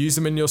 So use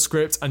them in your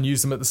script and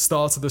use them at the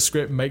start of the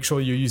script. Make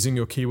sure you're using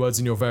your keywords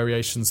and your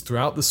variations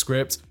throughout the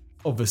script.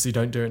 Obviously,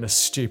 don't do it in a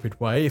stupid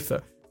way. If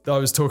I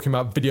was talking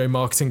about video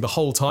marketing the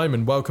whole time,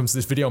 and welcome to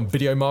this video on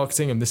video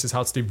marketing, and this is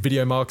how to do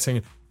video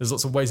marketing. There's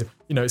lots of ways,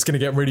 it's going to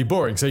get really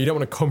boring. So you don't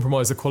want to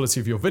compromise the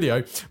quality of your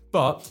video,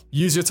 but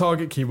use your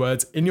target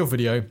keywords in your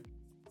video.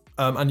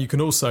 And you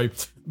can also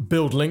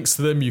build links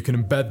to them. You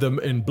can embed them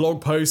in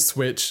blog posts,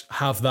 which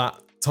have that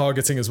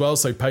targeting as well.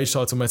 So page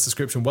title, meta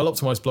description,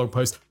 well-optimized blog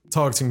post,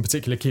 targeting a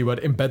particular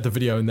keyword, embed the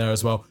video in there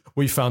as well.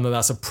 We found that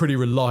that's a pretty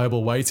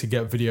reliable way to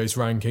get videos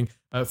ranking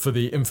for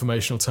the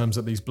informational terms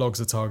that these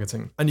blogs are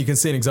targeting. And you can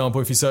see an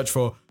example if you search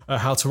for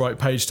how to write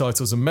page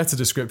titles and meta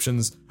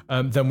descriptions,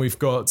 then we've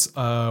got,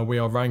 we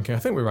are ranking, I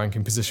think we're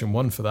ranking position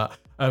 1 for that.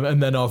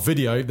 And then our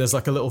video, there's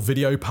like a little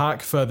video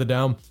pack further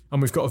down,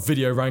 and we've got a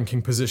video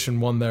ranking position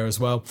 1 there as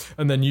well.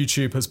 And then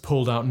YouTube has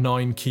pulled out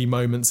 9 key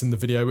moments in the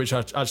video, which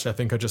actually I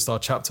think are just our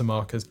chapter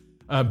markers.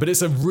 But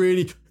it's a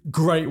really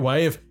great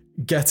way of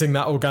getting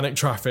that organic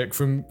traffic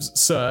from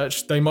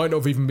search. They might not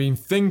have even been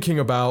thinking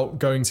about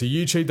going to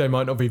YouTube. They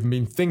might not have even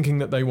been thinking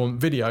that they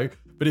want video.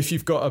 But if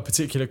you've got a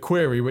particular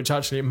query, which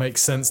actually it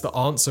makes sense to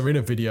answer in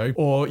a video,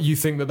 or you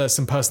think that there's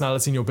some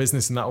personality in your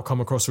business and that will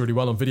come across really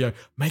well on video,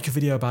 make a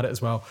video about it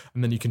as well.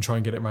 And then you can try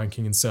and get it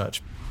ranking in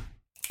search.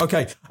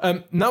 Okay,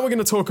 now we're going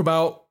to talk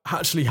about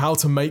actually how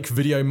to make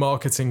video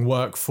marketing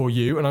work for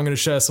you. And I'm going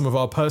to share some of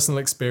our personal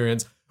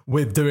experience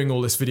with doing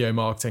all this video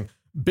marketing.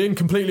 Being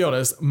completely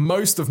honest,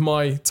 most of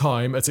my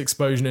time at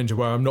Exposure Ninja,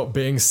 where I'm not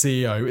being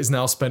CEO, is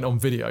now spent on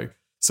video.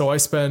 So I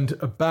spend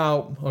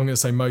about, I'm going to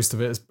say most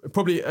of it, is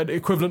probably an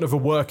equivalent of a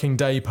working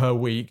day per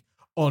week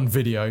on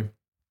video,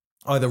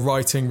 either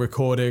writing,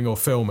 recording, or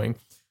filming.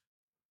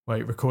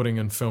 Wait, recording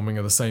and filming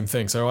are the same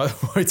thing. So either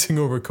writing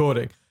or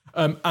recording.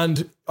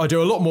 And I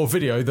do a lot more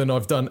video than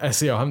I've done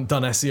SEO. I haven't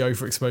done SEO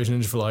for Exposure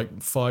Ninja for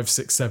like 5,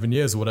 6, 7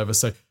 years or whatever.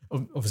 So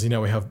obviously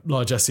now we have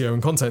large SEO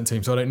and content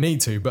teams, so I don't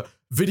need to. But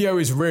video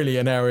is really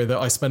an area that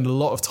I spend a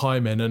lot of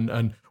time in,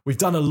 and we've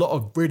done a lot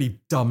of really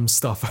dumb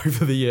stuff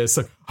over the years.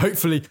 So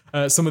hopefully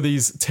some of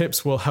these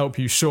tips will help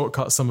you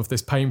shortcut some of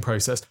this pain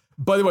process.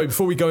 By the way,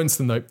 before we go into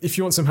them though, if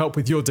you want some help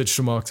with your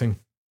digital marketing,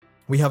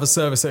 we have a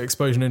service at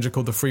Exposure Ninja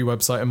called the Free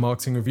Website and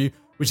Marketing Review,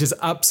 which is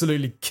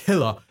absolutely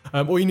killer.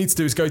 All you need to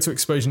do is go to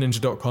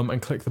exposureninja.com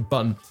and click the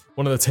button.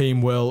 One of the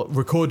team will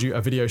record you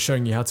a video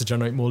showing you how to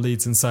generate more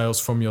leads and sales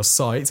from your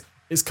site.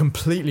 It's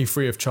completely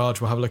free of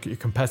charge. We'll have a look at your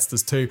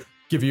competitors too,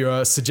 give you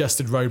a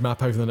suggested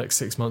roadmap over the next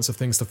 6 months of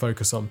things to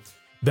focus on.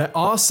 There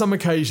are some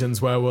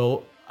occasions where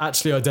we'll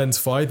actually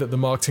identify that the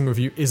marketing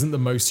review isn't the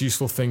most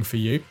useful thing for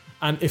you.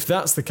 And if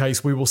that's the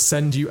case, we will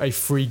send you a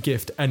free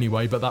gift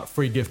anyway, but that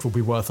free gift will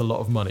be worth a lot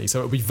of money. So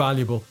it'll be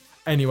valuable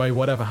anyway,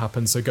 whatever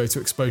happens. So go to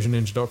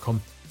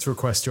exposureninja.com to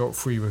request your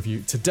free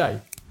review today.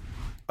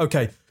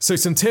 Okay, so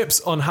some tips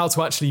on how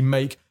to actually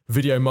make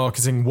video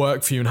marketing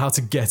work for you and how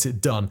to get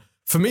it done.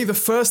 For me, the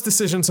first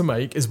decision to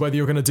make is whether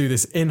you're going to do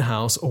this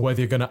in-house or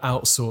whether you're going to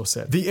outsource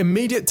it. The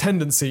immediate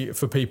tendency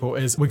for people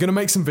is we're going to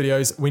make some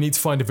videos, we need to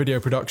find a video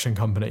production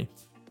company.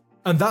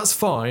 And that's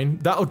fine.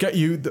 That'll get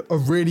you a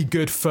really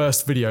good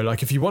first video.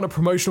 Like if you want a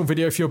promotional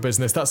video for your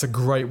business, that's a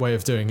great way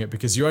of doing it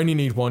because you only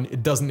need one.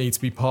 It doesn't need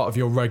to be part of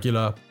your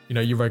regular,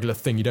 your regular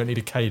thing. You don't need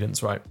a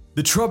cadence, right?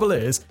 The trouble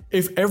is,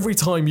 if every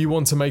time you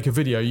want to make a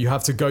video, you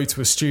have to go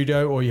to a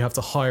studio or you have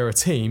to hire a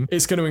team,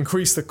 it's going to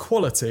increase the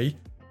quality,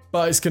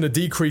 but it's going to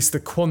decrease the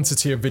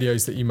quantity of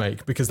videos that you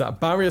make because that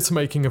barrier to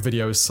making a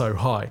video is so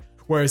high.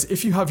 Whereas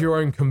if you have your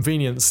own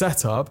convenient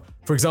setup,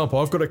 for example,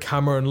 I've got a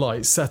camera and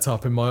light set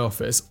up in my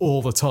office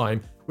all the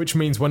time, which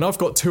means when I've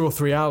got 2 or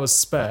 3 hours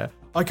spare,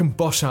 I can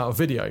bosh out a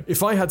video.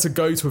 If I had to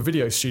go to a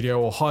video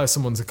studio or hire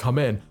someone to come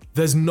in,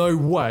 there's no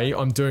way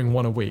I'm doing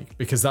one a week,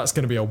 because that's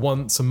going to be a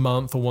once a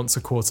month or once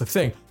a quarter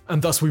thing.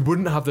 And thus we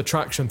wouldn't have the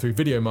traction through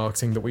video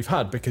marketing that we've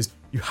had, because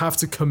you have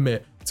to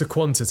commit to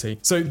quantity.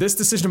 So this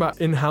decision about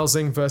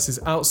in-housing versus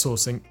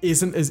outsourcing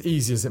isn't as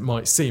easy as it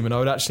might seem. And I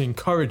would actually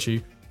encourage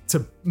you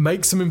to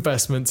make some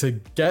investment, to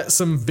get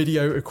some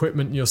video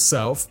equipment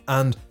yourself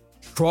and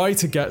try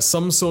to get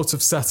some sort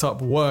of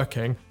setup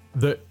working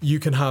that you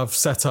can have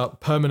set up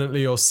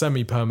permanently or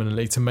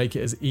semi-permanently to make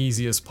it as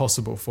easy as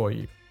possible for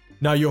you.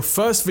 Now, your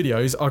first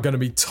videos are going to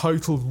be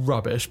total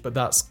rubbish, but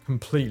that's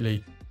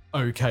completely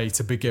okay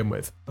to begin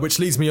with. Which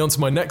leads me on to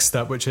my next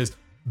step, which is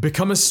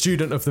become a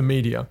student of the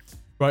media,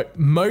 right?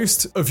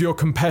 Most of your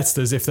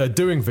competitors, if they're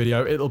doing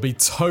video, it'll be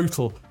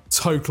total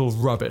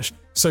rubbish.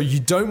 So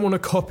you don't want to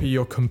copy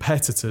your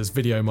competitors'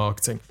 video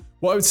marketing.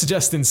 What I would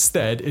suggest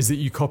instead is that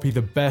you copy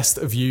the best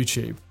of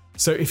YouTube.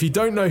 So if you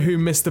don't know who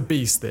Mr.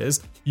 Beast is,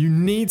 you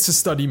need to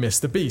study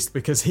Mr. Beast,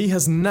 because he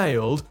has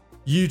nailed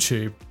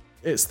YouTube.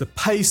 It's the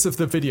pace of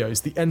the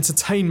videos, the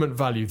entertainment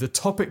value, the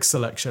topic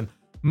selection.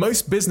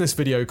 Most business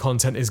video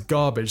content is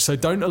garbage, so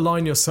don't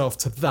align yourself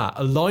to that.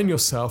 Align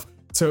yourself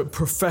to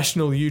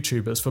professional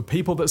YouTubers, for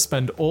people that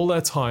spend all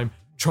their time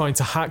trying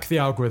to hack the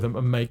algorithm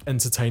and make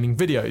entertaining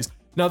videos.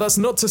 Now, that's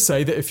not to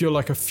say that if you're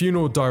like a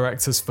funeral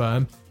director's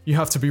firm, you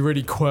have to be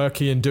really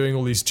quirky and doing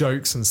all these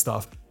jokes and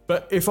stuff.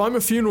 But if I'm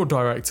a funeral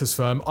director's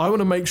firm, I want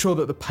to make sure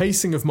that the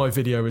pacing of my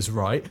video is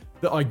right,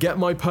 that I get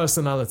my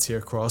personality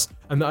across,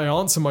 and that I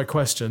answer my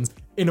questions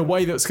in a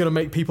way that's going to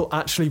make people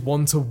actually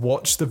want to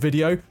watch the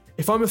video.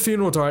 If I'm a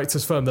funeral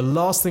director's firm, the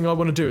last thing I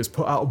want to do is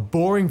put out a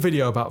boring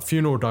video about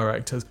funeral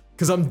directors,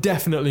 because I'm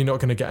definitely not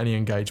going to get any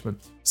engagement.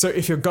 So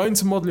if you're going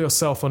to model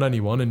yourself on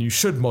anyone, and you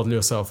should model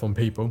yourself on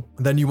people,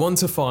 then you want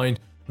to find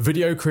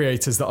video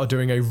creators that are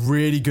doing a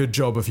really good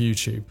job of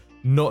YouTube,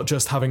 not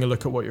just having a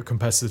look at what your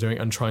competitors are doing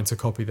and trying to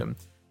copy them.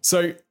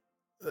 So,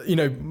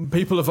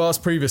 people have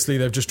asked previously,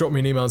 they've just dropped me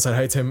an email and said,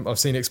 hey Tim, I've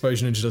seen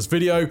Exposure Ninja does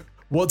video.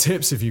 What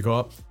tips have you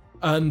got?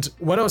 And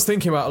when I was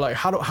thinking about like,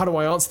 how do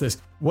I answer this?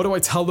 What do I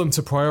tell them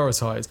to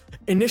prioritize?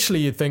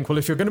 Initially, you'd think, well,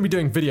 if you're going to be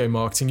doing video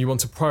marketing, you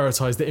want to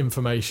prioritize the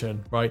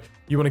information, right?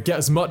 You want to get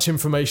as much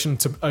information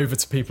over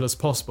to people as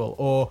possible.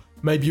 Or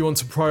maybe you want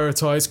to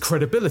prioritize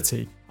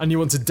credibility and you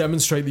want to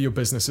demonstrate that your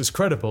business is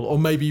credible. Or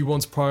maybe you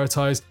want to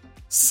prioritize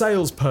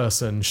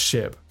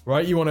salespersonship,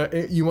 right? You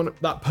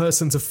want that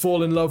person to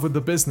fall in love with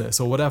the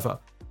business or whatever.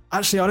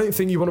 Actually, I don't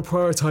think you want to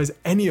prioritize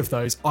any of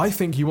those. I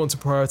think you want to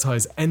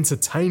prioritize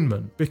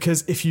entertainment,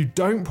 because if you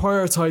don't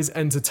prioritize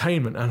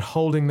entertainment and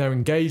holding their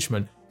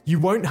engagement, you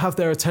won't have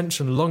their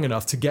attention long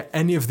enough to get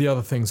any of the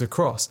other things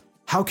across.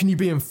 How can you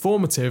be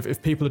informative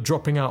if people are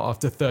dropping out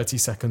after 30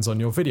 seconds on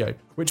your video?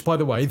 Which, by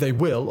the way, they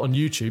will on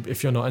YouTube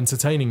if you're not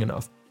entertaining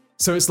enough.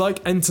 So it's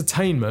like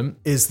entertainment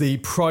is the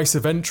price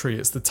of entry,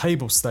 it's the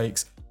table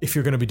stakes if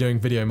you're going to be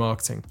doing video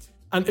marketing.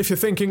 And if you're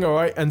thinking, all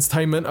right,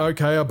 entertainment,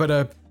 okay, I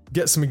better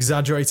get some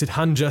exaggerated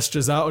hand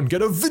gestures out and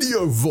get a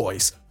video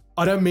voice.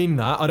 I don't mean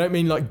that. I don't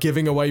mean like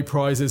giving away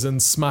prizes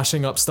and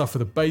smashing up stuff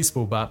with a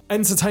baseball bat.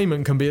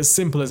 Entertainment can be as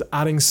simple as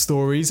adding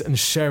stories and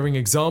sharing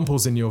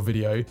examples in your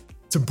video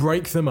to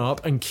break them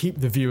up and keep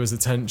the viewer's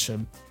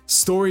attention.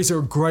 Stories are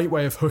a great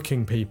way of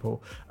hooking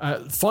people.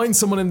 Find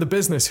someone in the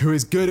business who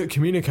is good at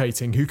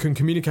communicating, who can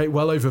communicate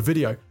well over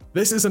video.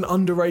 This is an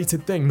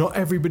underrated thing. Not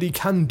everybody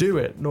can do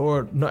it,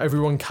 nor not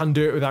everyone can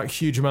do it without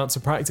huge amounts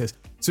of practice.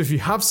 So if you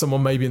have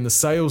someone maybe in the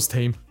sales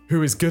team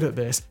who is good at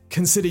this,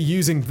 consider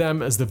using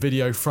them as the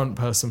video front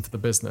person for the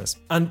business.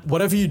 And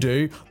whatever you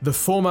do, the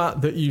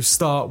format that you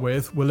start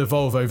with will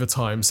evolve over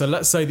time. So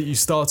let's say that you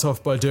start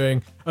off by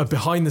doing a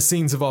behind the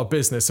scenes of our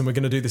business, and we're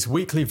going to do this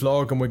weekly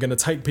vlog and we're going to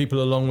take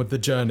people along with the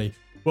journey.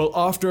 Well,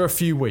 after a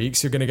few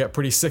weeks, you're going to get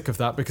pretty sick of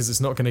that because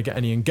it's not going to get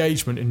any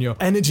engagement, and your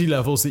energy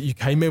levels that you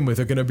came in with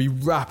are going to be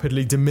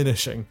rapidly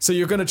diminishing. So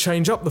you're going to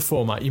change up the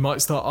format. You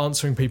might start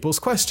answering people's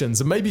questions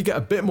and maybe get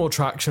a bit more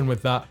traction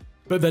with that,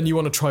 but then you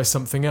want to try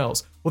something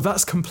else. Well,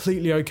 that's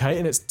completely okay,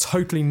 and it's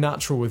totally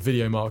natural with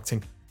video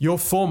marketing. Your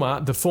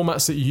format, the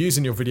formats that you use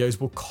in your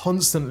videos will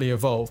constantly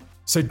evolve.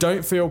 So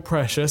don't feel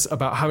precious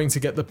about having to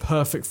get the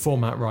perfect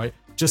format right.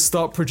 Just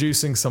start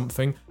producing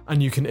something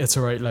and you can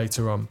iterate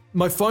later on.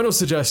 My final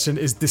suggestion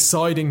is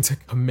deciding to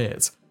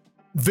commit.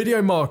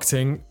 Video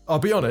marketing, I'll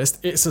be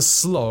honest, it's a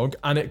slog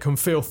and it can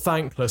feel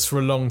thankless for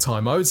a long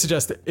time. I would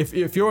suggest that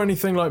if you're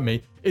anything like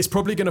me, it's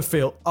probably going to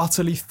feel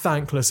utterly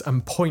thankless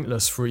and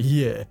pointless for a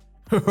year.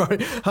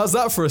 Right? How's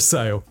that for a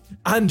sale?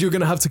 And you're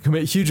going to have to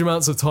commit huge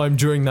amounts of time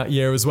during that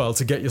year as well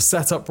to get your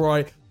setup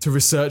right, to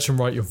research and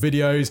write your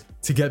videos,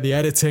 to get the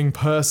editing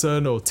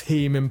person or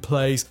team in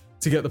place,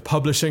 to get the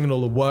publishing and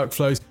all the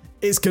workflows.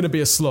 It's going to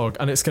be a slog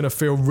and it's going to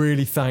feel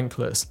really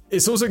thankless.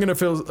 It's also going to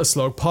feel a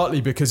slog partly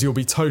because you'll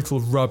be total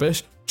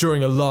rubbish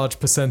during a large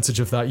percentage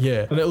of that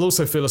year. And it'll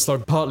also feel a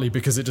slog partly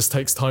because it just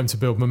takes time to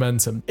build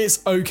momentum.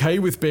 It's okay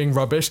with being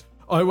rubbish.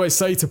 I always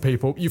say to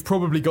people, you've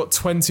probably got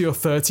 20 or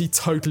 30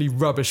 totally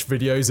rubbish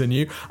videos in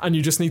you, and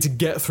you just need to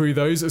get through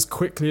those as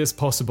quickly as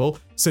possible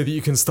so that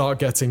you can start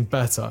getting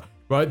better.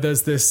 right?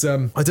 There's this,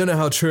 I don't know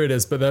how true it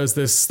is, but there was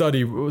this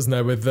study, wasn't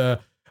there, with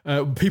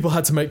people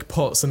had to make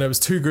pots, and there was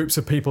two groups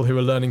of people who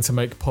were learning to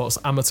make pots,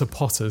 amateur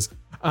potters.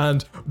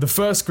 And the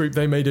first group,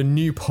 they made a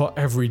new pot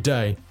every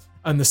day.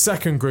 And the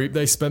second group,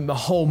 they spent the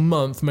whole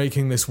month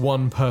making this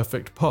one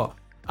perfect pot.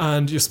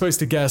 And you're supposed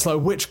to guess,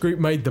 like, which group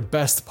made the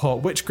best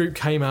pot, which group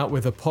came out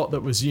with a pot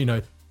that was,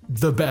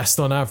 the best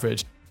on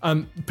average.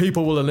 And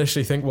people will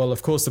initially think, well,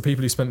 of course, the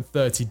people who spent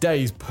 30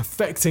 days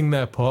perfecting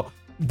their pot,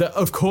 that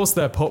of course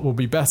their pot will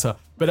be better.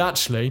 But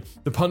actually,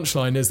 the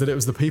punchline is that it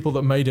was the people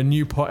that made a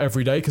new pot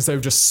every day because they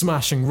were just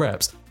smashing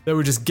reps. They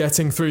were just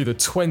getting through the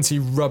 20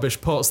 rubbish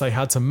pots they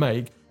had to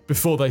make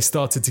before they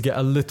started to get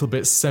a little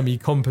bit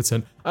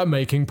semi-competent at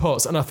making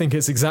pots. And I think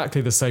it's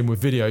exactly the same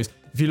with videos.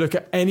 If you look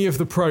at any of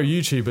the pro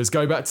YouTubers,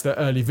 go back to their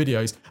early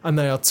videos, and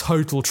they are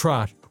total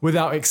trash,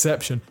 without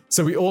exception.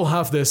 So we all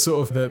have this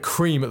sort of the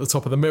cream at the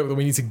top of the milk that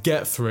we need to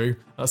get through.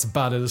 That's a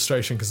bad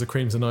illustration because the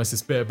cream's the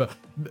nicest bit, but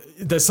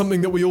there's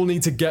something that we all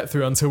need to get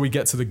through until we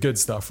get to the good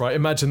stuff, right?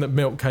 Imagine that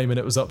milk came and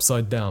it was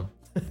upside down.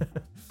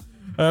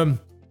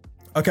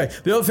 Okay,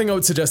 the other thing I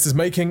would suggest is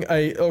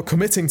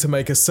committing to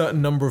make a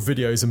certain number of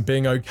videos and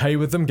being okay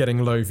with them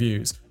getting low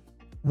views.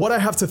 What I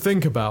have to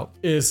think about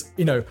is,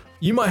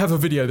 you might have a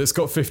video that's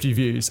got 50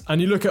 views, and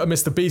you look at a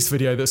Mr. Beast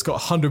video that's got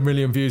 100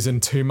 million views in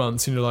 2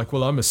 months, and you're like,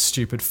 well, I'm a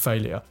stupid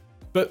failure.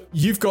 But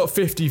you've got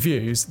 50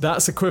 views,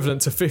 that's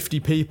equivalent to 50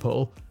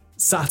 people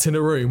sat in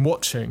a room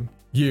watching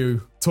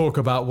you talk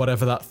about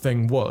whatever that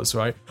thing was,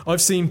 right?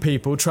 I've seen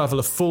people travel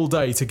a full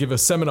day to give a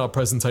seminar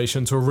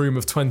presentation to a room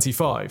of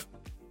 25.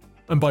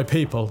 And by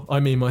people, I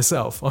mean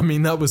myself. I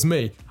mean, that was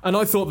me. And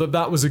I thought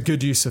that was a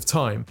good use of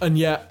time. And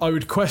yet I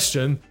would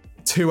question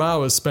 2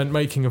 hours spent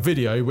making a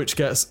video which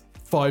gets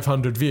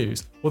 500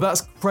 views. Well,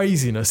 that's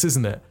craziness,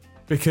 isn't it?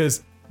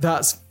 Because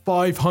that's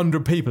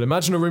 500 people.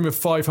 Imagine a room of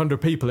 500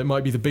 people. It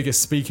might be the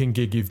biggest speaking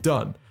gig you've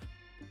done.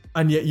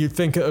 And yet you'd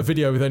think a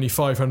video with only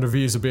 500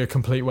 views would be a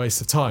complete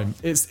waste of time.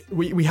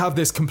 We have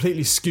this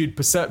completely skewed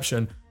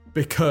perception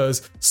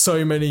because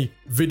so many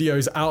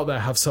videos out there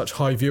have such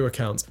high viewer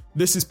counts.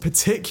 This is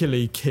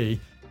particularly key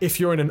if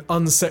you're in an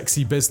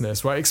unsexy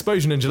business, right?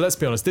 Exposure Ninja, let's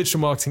be honest,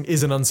 digital marketing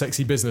is an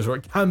unsexy business, or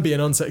it can be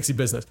an unsexy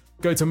business.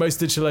 Go to most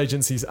digital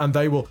agencies and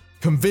they will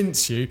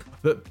convince you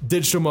that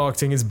digital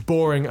marketing is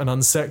boring and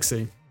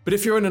unsexy. But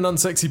if you're in an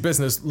unsexy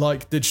business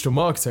like digital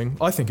marketing,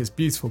 I think it's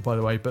beautiful, by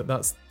the way, but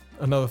that's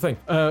another thing.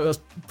 That's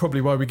probably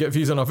why we get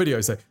views on our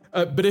videos,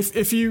 though. But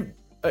if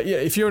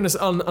you're in an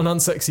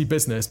unsexy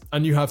business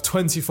and you have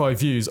 25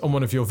 views on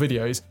one of your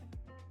videos,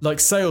 like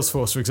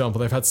Salesforce, for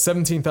example, they've had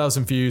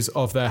 17,000 views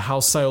of their how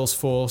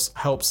Salesforce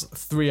helps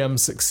 3M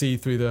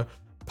succeed through the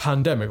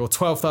pandemic, or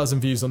 12,000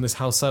 views on this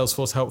how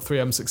Salesforce helped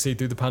 3M succeed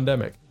through the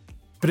pandemic.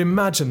 But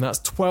imagine that's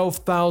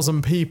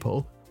 12,000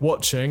 people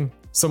watching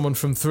someone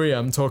from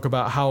 3M talk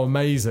about how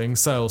amazing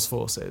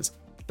Salesforce is.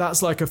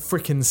 That's like a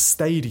freaking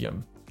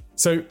stadium.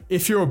 So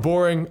if you're a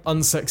boring,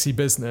 unsexy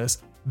business,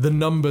 the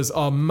numbers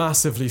are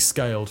massively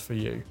scaled for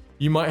you.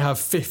 You might have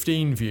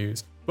 15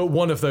 views, but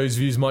one of those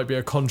views might be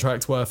a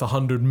contract worth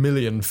 100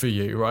 million for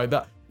you, right?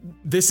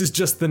 This is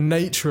just the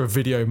nature of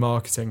video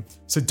marketing.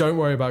 So don't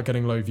worry about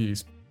getting low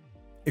views.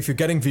 If you're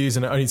getting views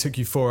and it only took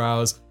you 4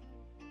 hours,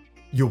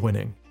 you're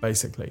winning,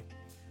 basically.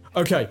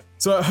 Okay,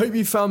 so I hope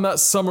you found that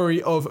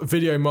summary of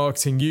video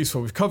marketing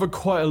useful. We've covered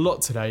quite a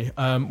lot today.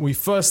 We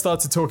first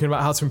started talking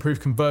about how to improve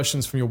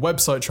conversions from your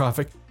website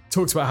traffic,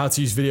 talked about how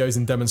to use videos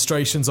and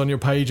demonstrations on your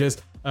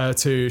pages,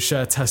 to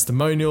share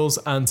testimonials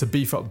and to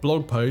beef up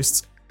blog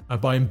posts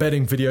by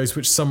embedding videos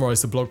which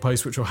summarize the blog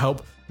post, which will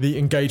help the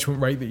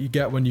engagement rate that you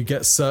get when you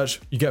get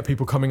search. You get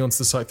people coming onto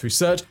the site through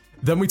search.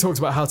 Then we talked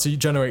about how to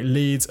generate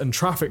leads and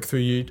traffic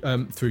through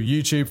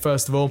YouTube,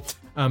 first of all,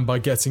 and by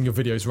getting your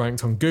videos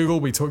ranked on Google.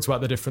 We talked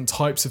about the different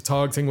types of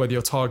targeting, whether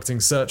you're targeting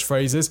search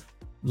phrases,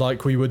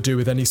 like we would do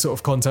with any sort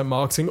of content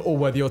marketing, or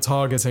whether you're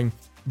targeting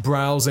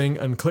browsing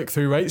and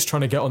click-through rates,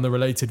 trying to get on the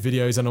related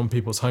videos and on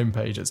people's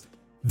homepages.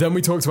 Then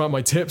we talked about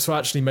my tips for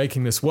actually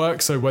making this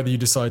work. So whether you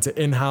decide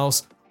to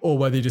in-house or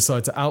whether you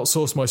decide to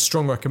outsource, my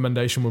strong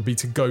recommendation would be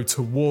to go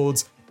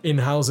towards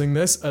in-housing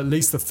this, at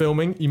least the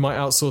filming. You might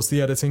outsource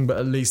the editing, but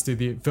at least do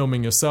the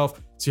filming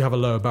yourself so you have a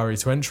lower barrier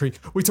to entry.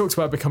 We talked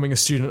about becoming a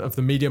student of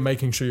the media,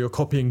 making sure you're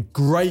copying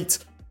great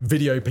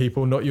video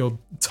people, not your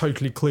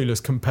totally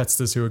clueless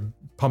competitors who are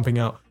pumping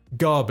out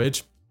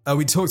garbage.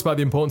 We talked about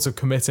the importance of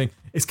committing.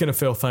 It's going to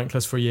feel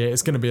thankless for a year.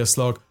 It's going to be a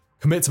slog.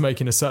 Commit to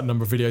making a certain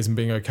number of videos and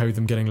being okay with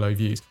them getting low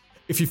views.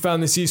 If you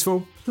found this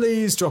useful,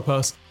 please drop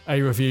us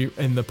a review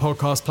in the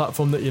podcast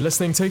platform that you're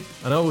listening to,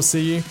 and I will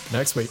see you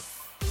next week.